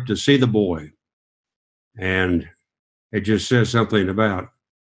that trip to see the boy. And it just says something about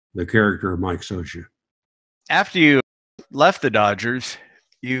the character of Mike Scioscia. After you left the Dodgers,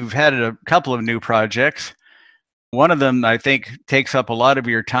 you've had a couple of new projects. One of them, I think, takes up a lot of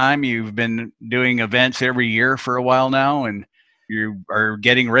your time. You've been doing events every year for a while now, and you are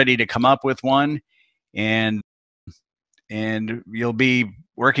getting ready to come up with one, and you'll be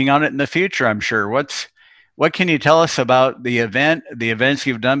working on it in the future, I'm sure. What can you tell us about the events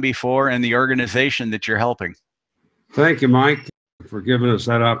you've done before, and the organization that you're helping? Thank you, Mike, for giving us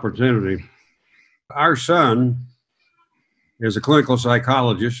that opportunity. Our son is a clinical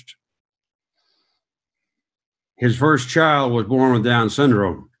psychologist. His first child was born with Down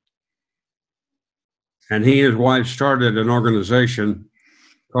syndrome. And he and his wife started an organization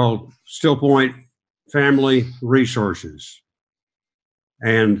called Still Point Family Resources.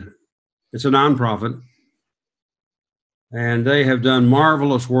 And it's a nonprofit. And they have done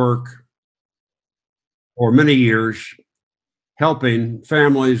marvelous work for many years, helping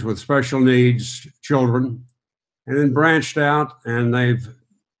families with special needs children, and then branched out, and they've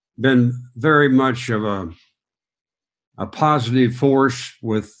been very much of a positive force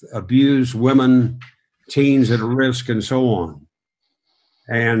with abused women, teens at risk, and so on.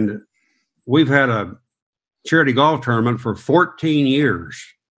 And we've had a charity golf tournament for 14 years.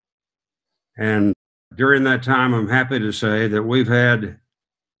 And during that time, I'm happy to say that we've had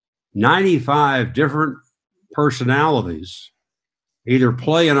 95 different personalities either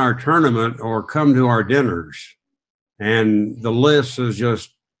play in our tournament or come to our dinners. And the list is just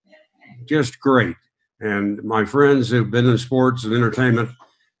great. And my friends who've been in sports and entertainment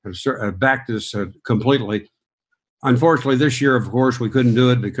have backed us completely. Unfortunately, this year, of course, we couldn't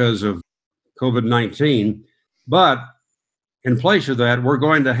do it because of COVID-19. But in place of that, we're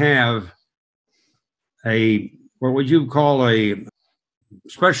going to have what would you call a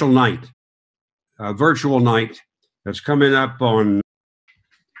special night, a virtual night that's coming up on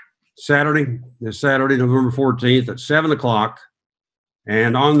this Saturday, November 14th at 7 o'clock.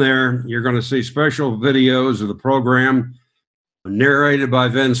 And on there, you're going to see special videos of the program narrated by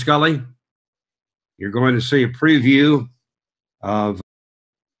Vin Scully. You're going to see a preview of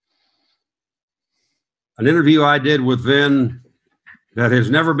an interview I did with Vin that has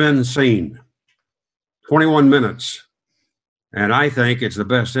never been seen. 21 minutes. And I think it's the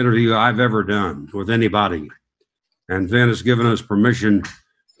best interview I've ever done with anybody. And Vin has given us permission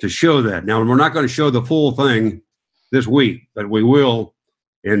to show that. Now, we're not going to show the full thing this week, but we will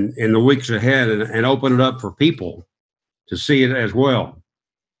in the weeks ahead and open it up for people to see it as well.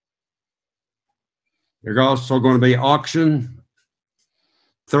 There's also going to be auction,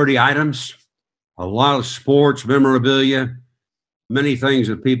 30 items, a lot of sports memorabilia, many things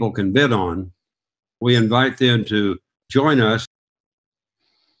that people can bid on. We invite them to join us.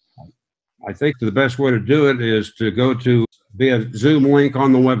 I think the best way to do it is to go to a Zoom link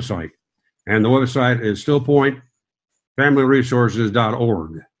on the website. And the website is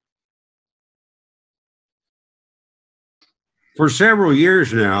stillpointfamilyresources.org. For several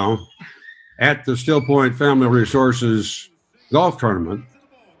years now, at the Still Point Family Resources Golf Tournament,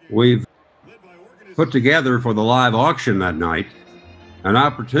 we've put together for the live auction that night an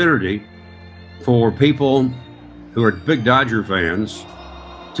opportunity for people who are big Dodger fans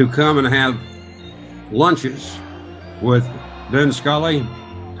to come and have lunches with Vin Scully,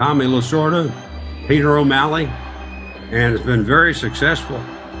 Tommy Lasorda, Peter O'Malley, and it's been very successful.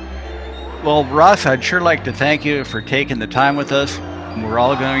 Well, Ross, I'd sure like to thank you for taking the time with us. We're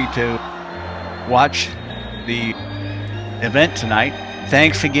all going to watch the event tonight.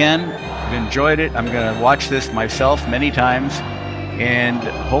 Thanks again. I've enjoyed it. I'm going to watch this myself many times, and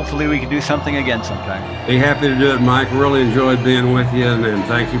hopefully we can do something again sometime. Be happy to do it, Mike. Really enjoyed being with you, and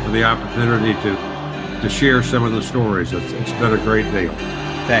thank you for the opportunity to share some of the stories. It's been a great deal.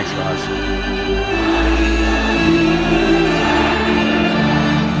 Thanks, Ross.